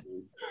transition into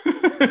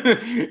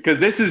because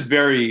this is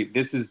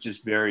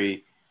just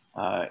very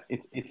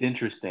it's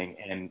interesting,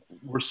 and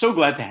we're so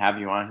glad to have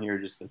you on here.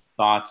 Just the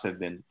thoughts have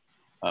been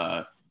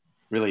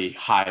really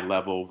high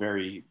level,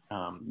 very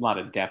a lot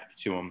of depth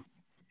to them.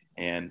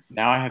 And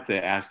now I have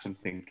to ask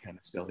something kind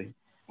of silly,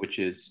 which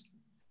is,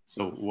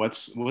 so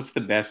what's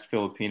the best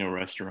Filipino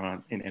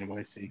restaurant in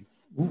NYC?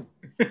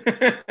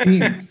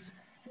 Queens.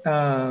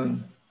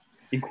 In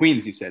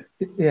Queens, you said.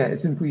 Yeah,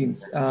 it's in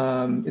Queens.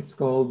 It's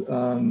called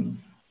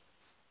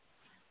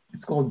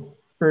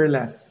Perlas,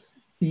 Perlas,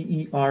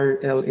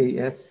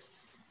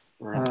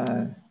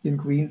 in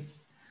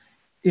Queens.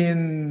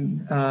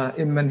 In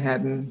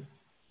Manhattan,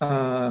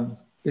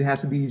 it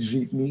has to be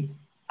Jeepney.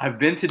 I've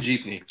been to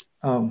Jeepney.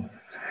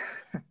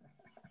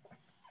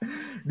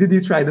 Did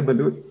you try the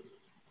balut?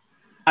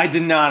 I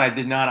did not.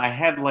 I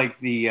had like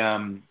the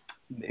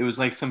it was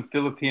like some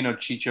Filipino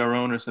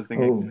chicharron or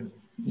something. Oh,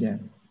 yeah.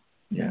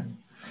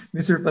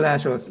 Mr.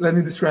 Palacios, let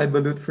me describe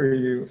balut for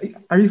you.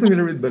 Are you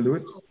familiar with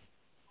balut?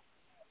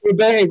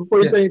 Hey, before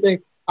you say anything,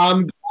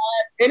 I'm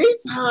glad.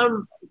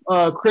 Anytime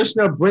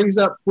Krishna brings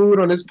up food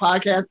on this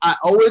podcast, I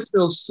always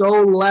feel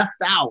so left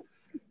out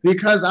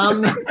because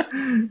I'm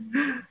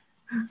the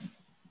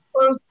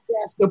first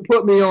guest to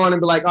put me on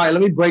and be like, all right,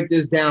 let me break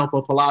this down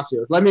for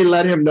Palacios. Let me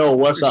let him know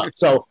what's up.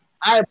 So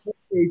I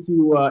appreciate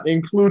you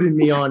including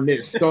me on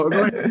this. Go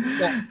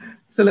ahead.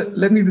 So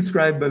let me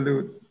describe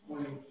balut.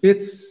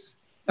 It's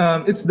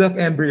duck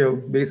embryo,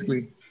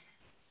 basically.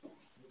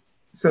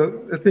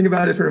 So think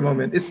about it for a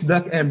moment. It's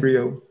duck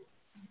embryo.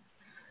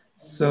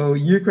 So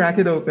you crack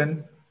it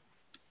open,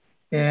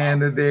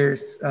 and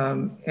there's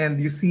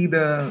and you see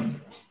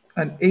an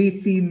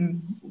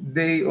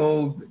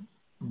 18-day-old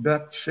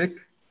duck chick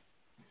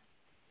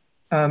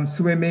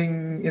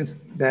swimming in.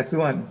 That's the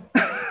one.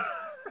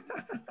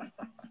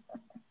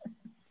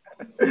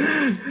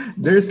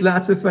 There's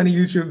lots of funny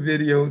YouTube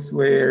videos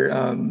where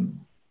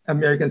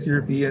Americans,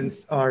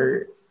 Europeans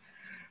are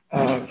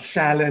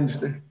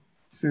challenged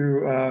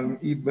to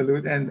eat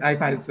balut, and I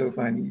find it so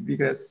funny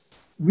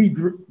because we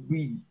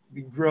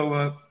grow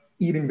up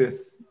eating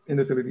this in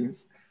the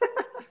Philippines.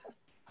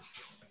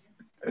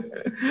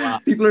 Wow.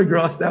 People are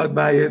grossed out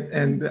by it,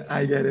 and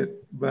I get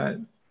it, but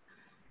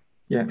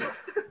yeah.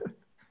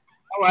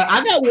 All right,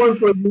 I got one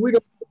for you. We're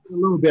gonna a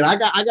little bit. I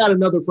got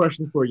another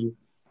question for you.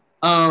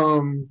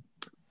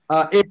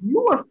 If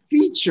you were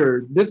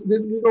featured,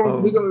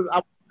 we're gonna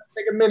I'll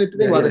take a minute to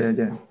think about it.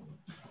 Yeah.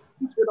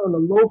 Featured on the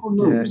local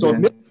news. So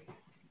if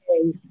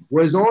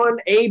was on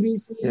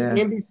ABC,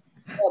 NBC,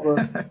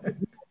 whatever,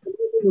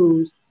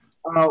 news,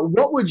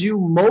 what would you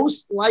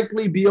most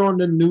likely be on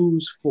the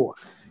news for?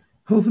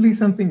 Hopefully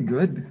something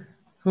good.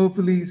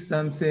 Hopefully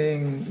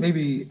something,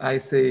 maybe I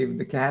saved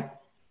the cat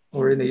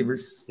or a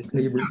neighbor's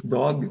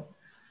dog.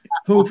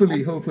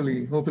 Hopefully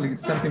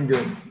something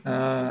good.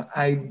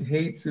 I'd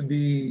hate to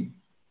be,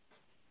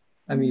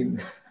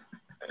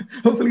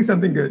 hopefully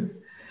something good.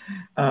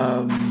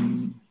 Have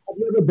you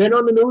ever been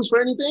on the news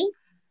for anything?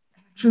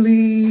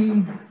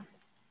 Actually,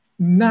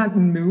 not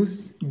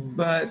news,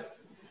 but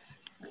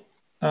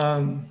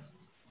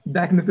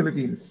back in the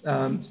Philippines.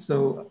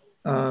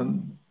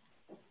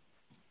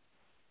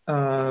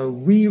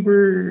 We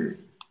were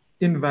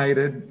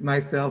invited,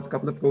 myself, a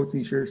couple of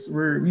co-teachers,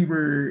 we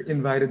were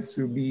invited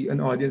to be an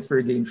audience for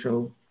a game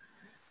show.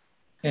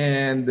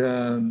 And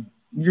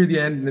near the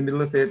end, in the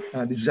middle of it,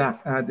 the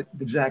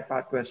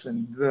jackpot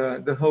question,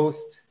 the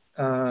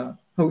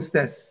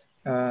hostess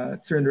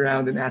turned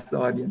around and asked the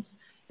audience,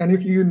 and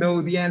if you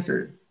know the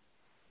answer.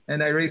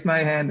 And I raised my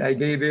hand, I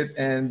gave it,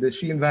 and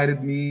she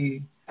invited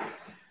me.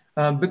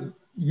 But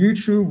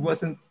YouTube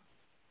wasn't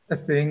a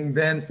thing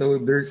then, so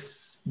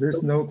there's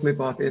no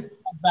clip of it.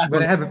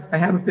 But I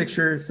have a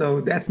picture, so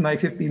that's my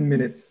 15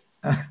 minutes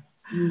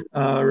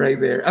right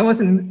there. I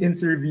wasn't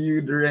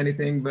interviewed or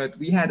anything, but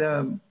we had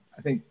I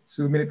think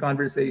 2-minute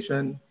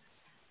conversation.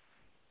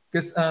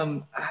 Because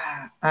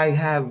I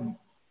have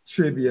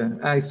trivia.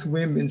 I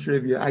swim in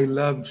trivia. I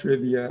love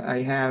trivia.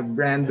 I have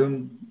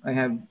random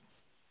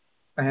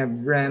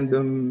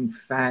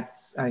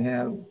facts.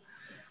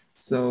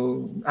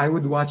 So I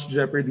would watch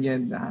Jeopardy,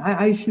 and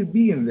I should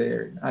be in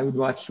there. I would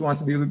watch Who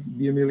Wants to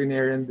Be a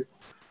Millionaire, and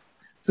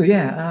so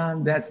yeah,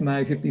 that's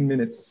my 15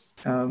 minutes.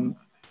 A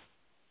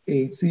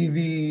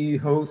TV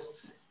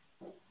host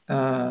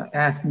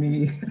asked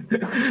me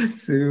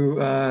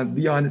to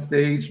be on the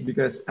stage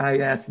because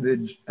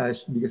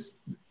because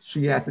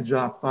she asked the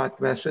jackpot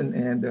question,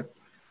 and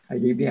I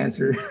gave the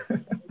answer.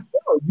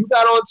 You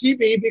got on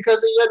TV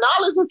because of your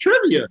knowledge of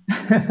trivia.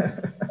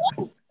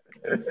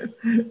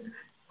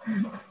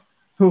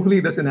 Hopefully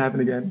it doesn't happen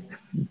again.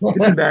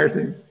 It's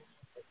embarrassing.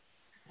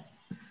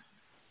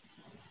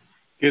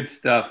 Good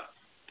stuff.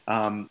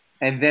 And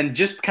then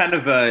just kind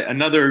of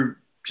another,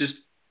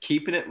 just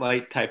keeping it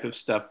light type of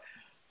stuff.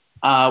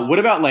 What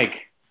about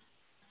like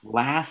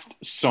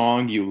last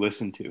song you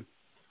listened to?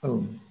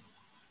 Oh,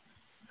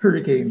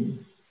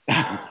 Hurricane.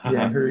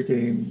 Yeah,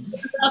 Hurricane.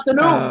 This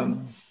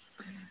afternoon.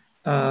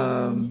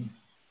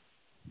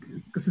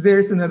 Because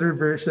there's another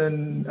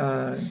version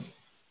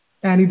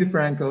Annie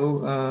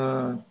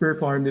DeFranco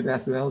performed it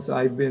as well. So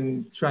I've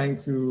been trying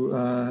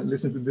to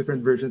listen to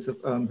different versions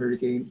of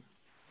Hurricane.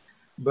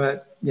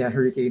 But yeah,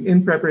 Hurricane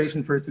in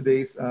preparation for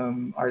today's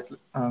art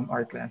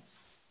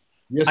class.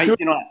 Yes,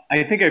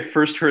 I think I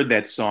first heard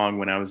that song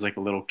when I was like a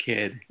little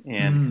kid,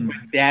 and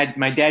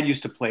my dad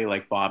used to play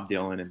like Bob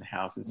Dylan in the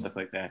house and stuff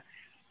like that.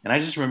 And I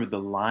just remember the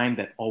line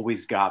that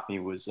always got me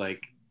was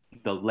like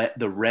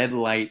the red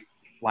light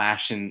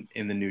flashing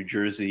in the New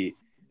Jersey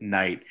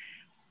night.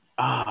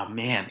 Ah,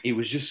 man, it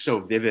was just so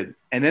vivid.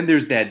 And then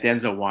there's that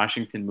Denzel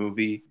Washington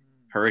movie,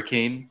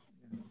 Hurricane.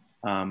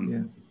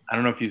 Yeah. I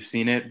don't know if you've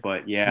seen it,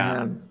 but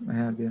yeah, I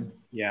have,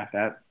 yeah. yeah,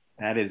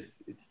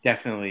 it's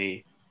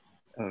definitely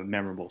a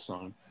memorable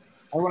song.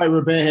 All right,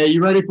 Rebecca,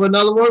 you ready for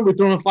another one? We're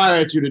throwing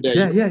fire at you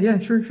today. Yeah,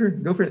 sure.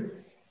 Go for it.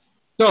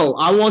 So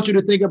I want you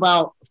to think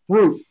about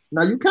fruit.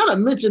 Now you kind of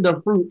mentioned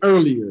a fruit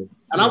earlier,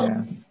 and I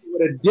want you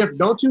with a different.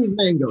 Don't choose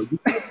mango.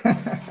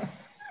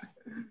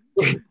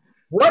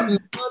 What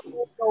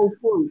non-mango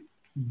fruit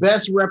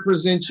best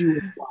represents you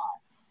and why?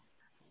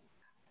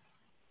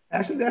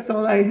 Actually, that's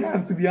all I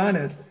have, to be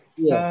honest.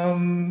 Yeah.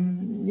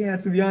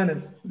 To be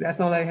honest, that's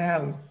all I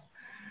have.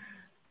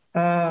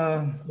 But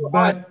I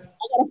got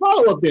a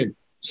follow up then.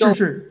 So,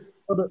 sure.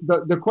 So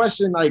the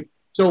question, like,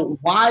 so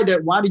why do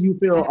you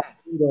feel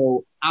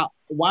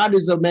why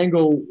does a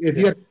mango, if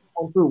you had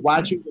on fruit,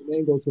 why choose a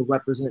mango to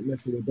represent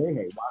Mr.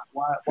 Rebecca?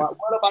 Why what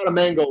about a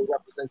mango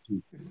represents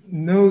you?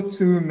 No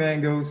two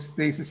mangoes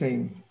taste the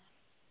same.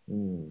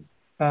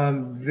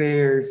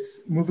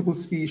 There's multiple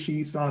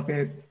species of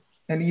it,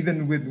 and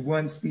even with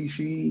one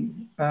species,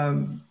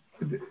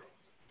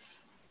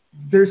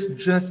 there's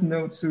just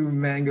no two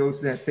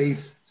mangoes that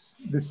taste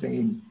the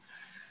same.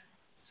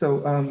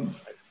 So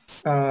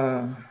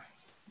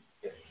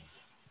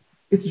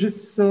it's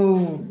just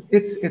so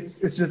it's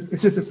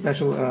just a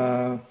special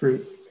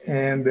fruit,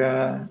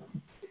 and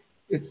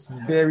it's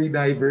very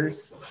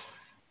diverse,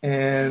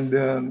 and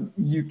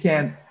you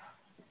can't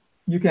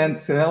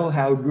tell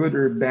how good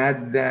or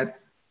bad that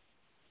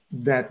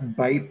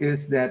bite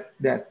is,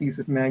 that piece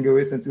of mango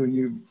is, until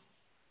you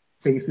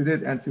tasted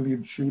it, until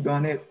you've chewed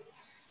on it.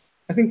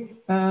 I think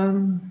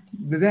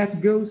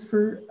that goes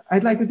for.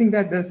 I'd like to think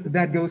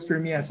that goes for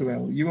me as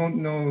well. You won't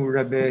know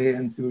Rabe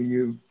until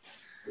you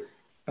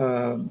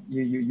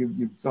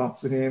talk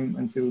to him,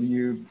 until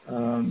you.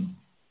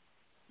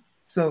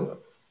 So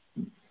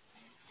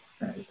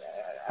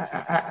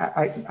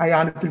I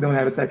honestly don't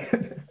have a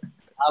second.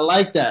 I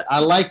like that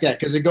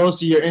because it goes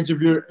to your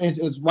interview.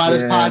 It's why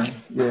this podcast.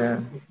 Yeah.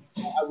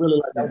 I really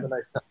like that. That was a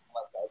nice time. I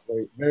like that. It's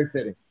very, very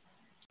fitting.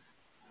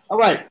 All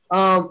right.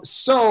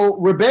 So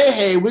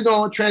Rebecca, we're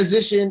going to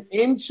transition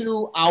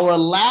into our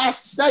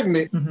last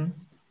segment,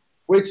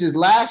 which is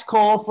last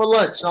call for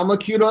lunch. So I'm going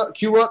to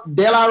cue up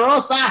De La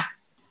Rosa.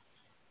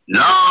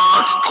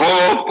 Last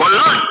call for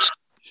lunch.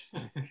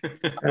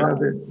 I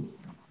love it.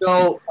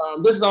 So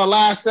this is our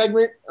last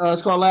segment.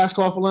 It's called Last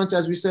Call for Lunch,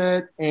 as we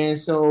said. And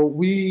so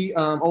we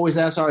always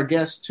ask our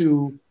guests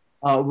to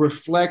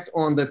reflect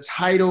on the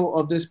title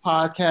of this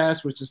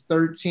podcast, which is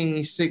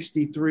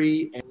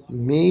 1363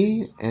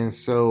 Me. And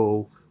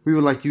so we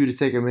would like you to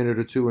take a minute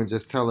or two and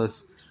just tell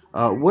us,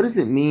 what does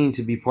it mean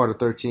to be part of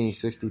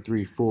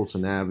 1363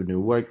 Fulton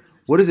Avenue? What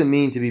does it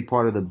mean to be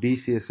part of the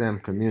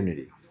BCSM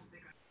community?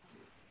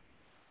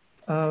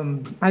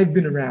 I've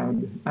been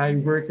around. I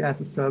worked as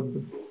a sub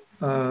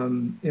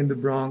in the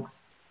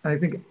Bronx. I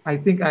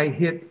think I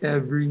hit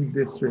every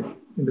district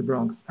in the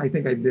Bronx. I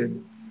think I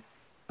did.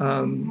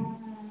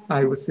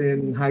 I was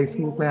in high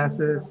school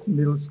classes,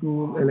 middle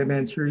school,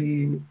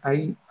 elementary.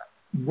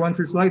 Once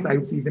or twice, I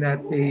was even at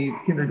a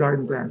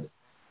kindergarten class.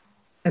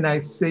 And I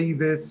say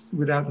this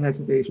without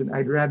hesitation.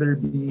 I'd rather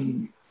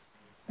be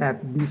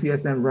at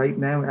BCSM right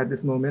now at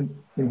this moment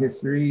in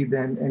history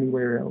than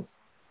anywhere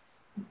else.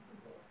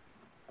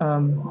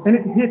 And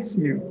it hits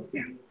you.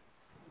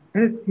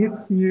 And it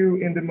hits you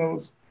in the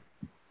most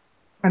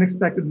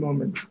unexpected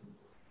moments.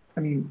 I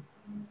mean,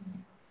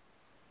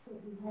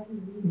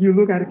 you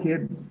look at a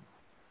kid.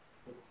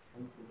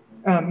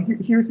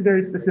 Here's a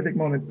very specific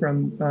moment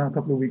from a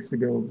couple of weeks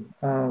ago.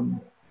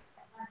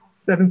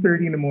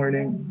 7:30 in the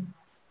morning.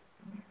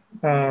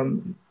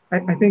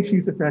 I think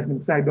she's a freshman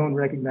because I don't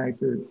recognize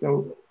her.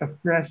 So a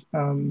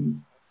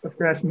freshman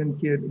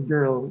kid,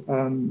 girl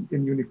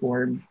in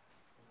uniform.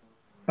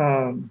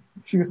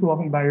 She was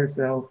walking by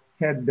herself,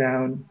 head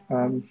down.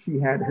 She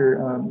had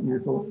her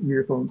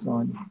earphones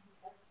on,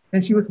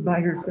 and she was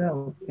by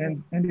herself.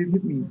 And it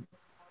hit me.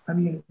 I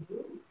mean,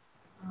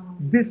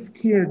 this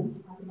kid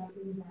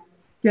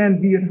can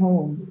be at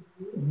home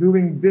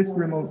doing this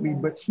remotely,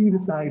 but she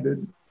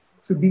decided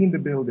to be in the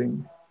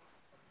building.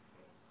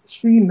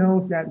 She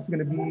knows that it's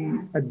going to be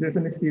a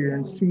different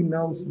experience. She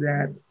knows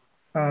that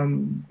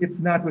it's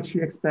not what she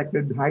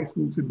expected high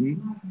school to be,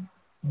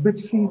 but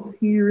she's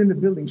here in the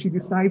building. She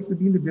decides to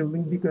be in the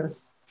building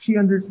because she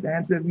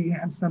understands that we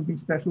have something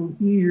special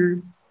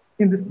here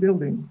in this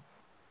building.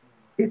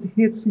 It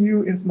hits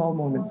you in small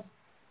moments.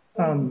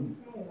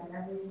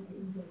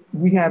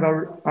 we have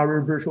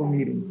our virtual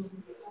meetings.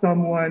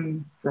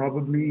 Someone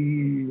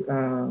probably,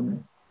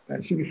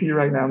 she can see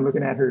right now, I'm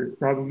looking at her,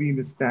 probably in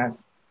this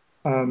past,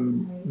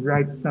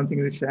 writes something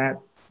in the chat.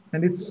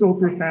 And it's so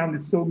profound,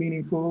 it's so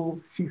meaningful.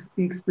 She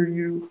speaks for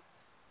you.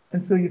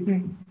 And so you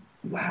think,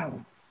 wow,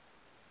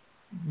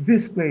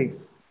 this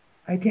place,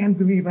 I can't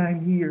believe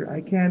I'm here.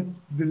 I can't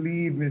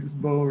believe Mrs.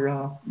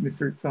 Bora,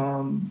 Mr.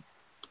 Tom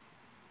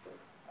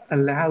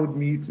allowed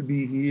me to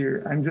be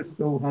here. I'm just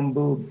so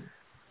humbled.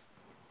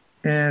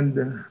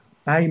 And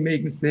I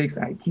make mistakes,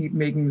 I keep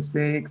making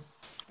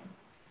mistakes,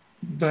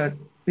 but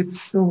it's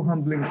so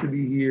humbling to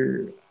be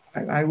here.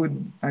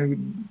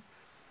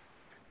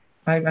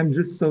 I'm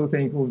just so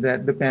thankful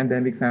that the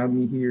pandemic found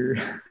me here,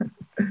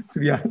 to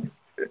be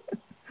honest.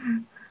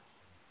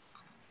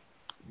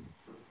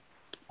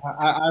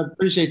 I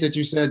appreciate that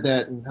you said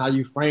that and how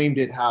you framed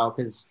it,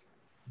 because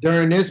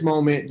during this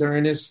moment,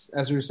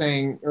 as we were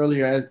saying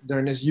earlier,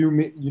 during this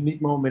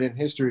unique moment in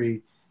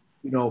history,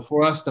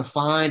 for us to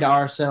find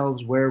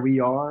ourselves where we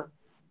are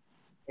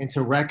and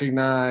to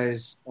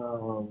recognize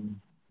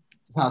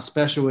how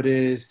special it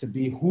is to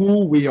be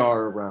who we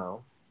are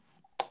around,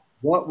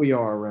 what we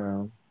are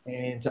around,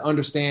 and to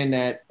understand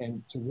that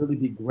and to really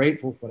be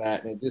grateful for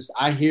that. And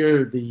I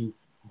hear the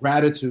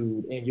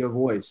gratitude in your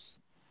voice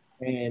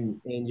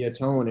and in your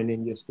tone and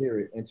in your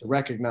spirit, and to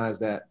recognize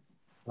that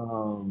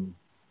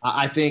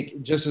I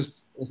think just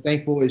as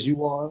thankful as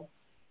you are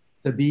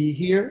to be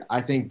here, I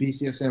think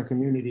BCSM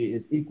community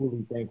is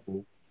equally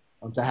thankful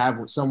to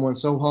have someone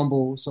so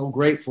humble, so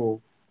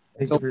grateful.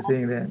 Thank you for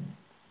saying that.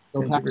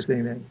 Thank you for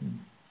saying that.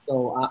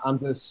 So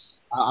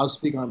I'll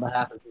speak on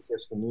behalf of the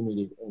BCSM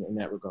community in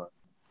that regard.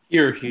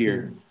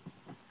 Here.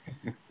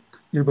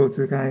 You're both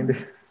so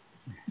kind.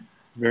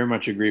 Very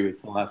much agree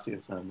with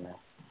Palacios on that.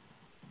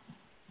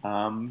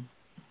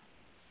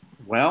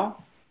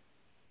 Well,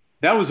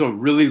 that was a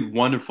really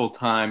wonderful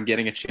time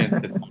getting a chance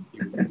to talk to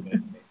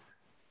you.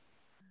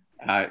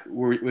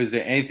 Was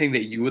there anything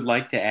that you would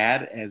like to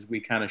add as we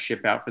kind of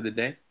ship out for the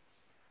day?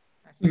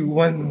 Actually,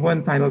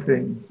 one final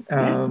thing.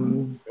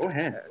 Go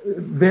ahead.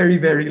 Very,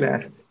 very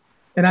last.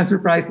 And I'm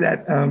surprised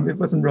that it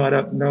wasn't brought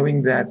up,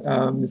 knowing that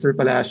Mr.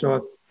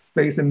 Palacios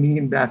plays a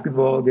mean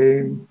basketball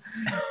game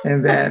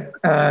and that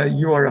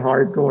you are a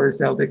hardcore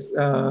Celtics.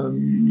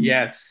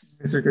 Yes.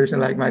 Mr. Christian,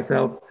 like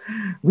myself.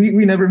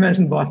 We never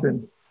mentioned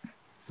Boston.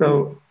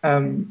 So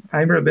I'm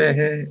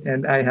Rebeje,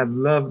 and I have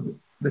loved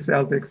the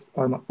Celtics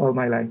all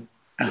my life.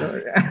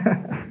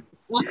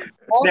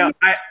 Now,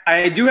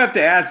 I do have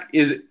to ask,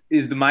 is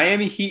the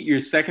Miami Heat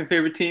your second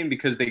favorite team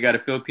because they got a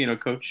Filipino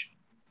coach?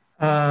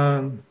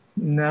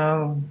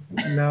 No,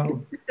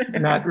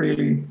 not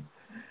really.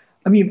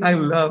 I mean, I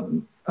love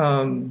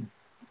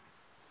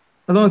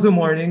Alonzo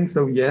Mourning,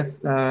 so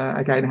yes,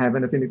 I kind of have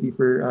an affinity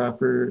for.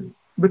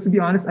 But to be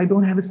honest, I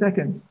don't have a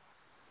second.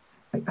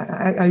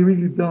 I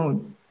really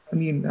don't. I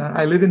mean,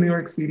 I live in New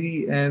York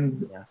City,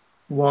 and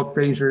Walt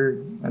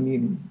Frazier. I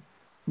mean,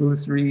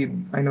 Louis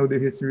Reed. I know the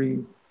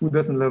history. Who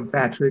doesn't love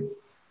Patrick?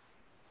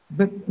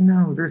 But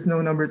no, there's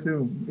no number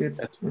two.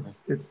 It's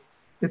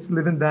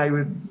live and die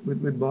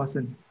with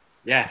Boston.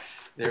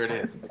 Yes, there it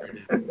is.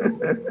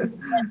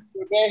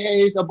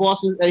 Hayes of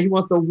Boston, he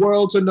wants the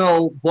world to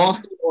know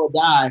Boston or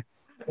die.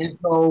 And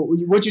so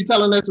what you're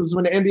telling us is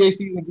when the NBA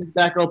season gets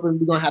back open,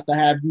 we're going to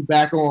have you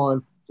back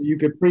on so you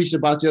can preach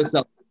about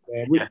yourself.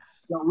 Man. We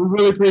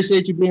really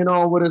appreciate you being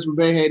on with us,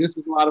 Rebeje. This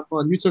was a lot of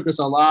fun. You took us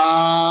a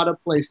lot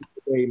of places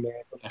today,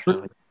 man.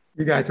 Definitely.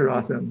 You guys are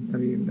awesome. I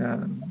mean,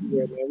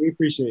 yeah, man, we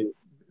appreciate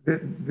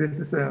it. This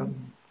is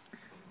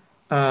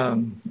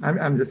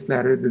I'm just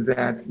flattered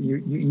that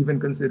you even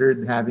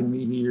considered having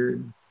me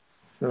here.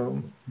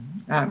 So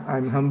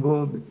I'm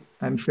humbled.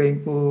 I'm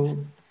thankful.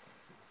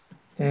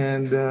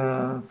 And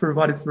for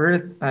what it's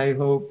worth, I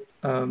hope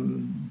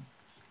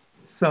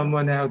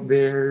someone out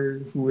there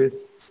who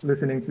is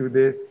listening to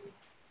this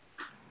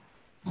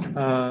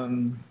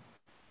can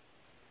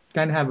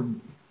have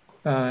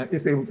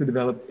is able to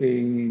develop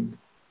an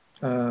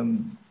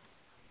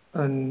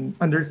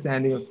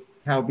understanding of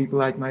how people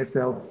like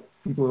myself,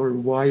 people who are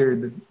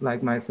wired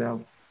like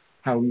myself,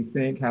 how we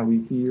think, how we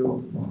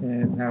feel,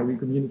 and how we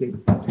communicate.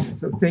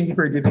 So thank you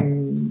for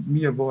giving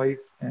me a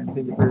voice, and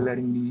thank you for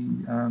letting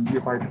me be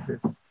a part of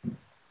this.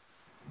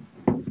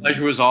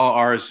 Pleasure was all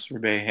ours,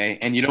 Rebeje.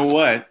 And you know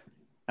what?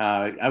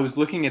 I was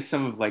looking at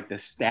some of like the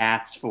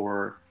stats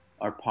for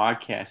our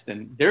podcast,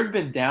 and there have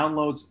been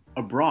downloads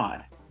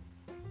abroad.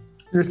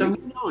 So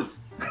who knows?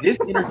 This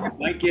interview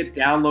might get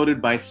downloaded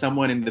by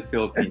someone in the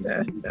Philippines.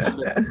 And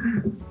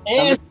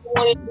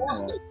someone in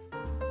Boston.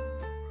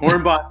 Or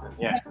in Boston,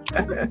 yeah.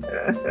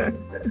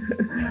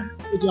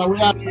 Good job. We're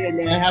out here,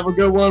 man. Have a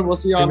good one. We'll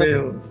see y'all next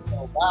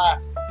time. Bye.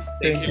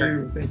 Thank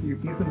you.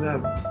 Peace and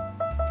love.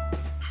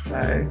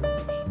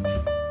 Bye.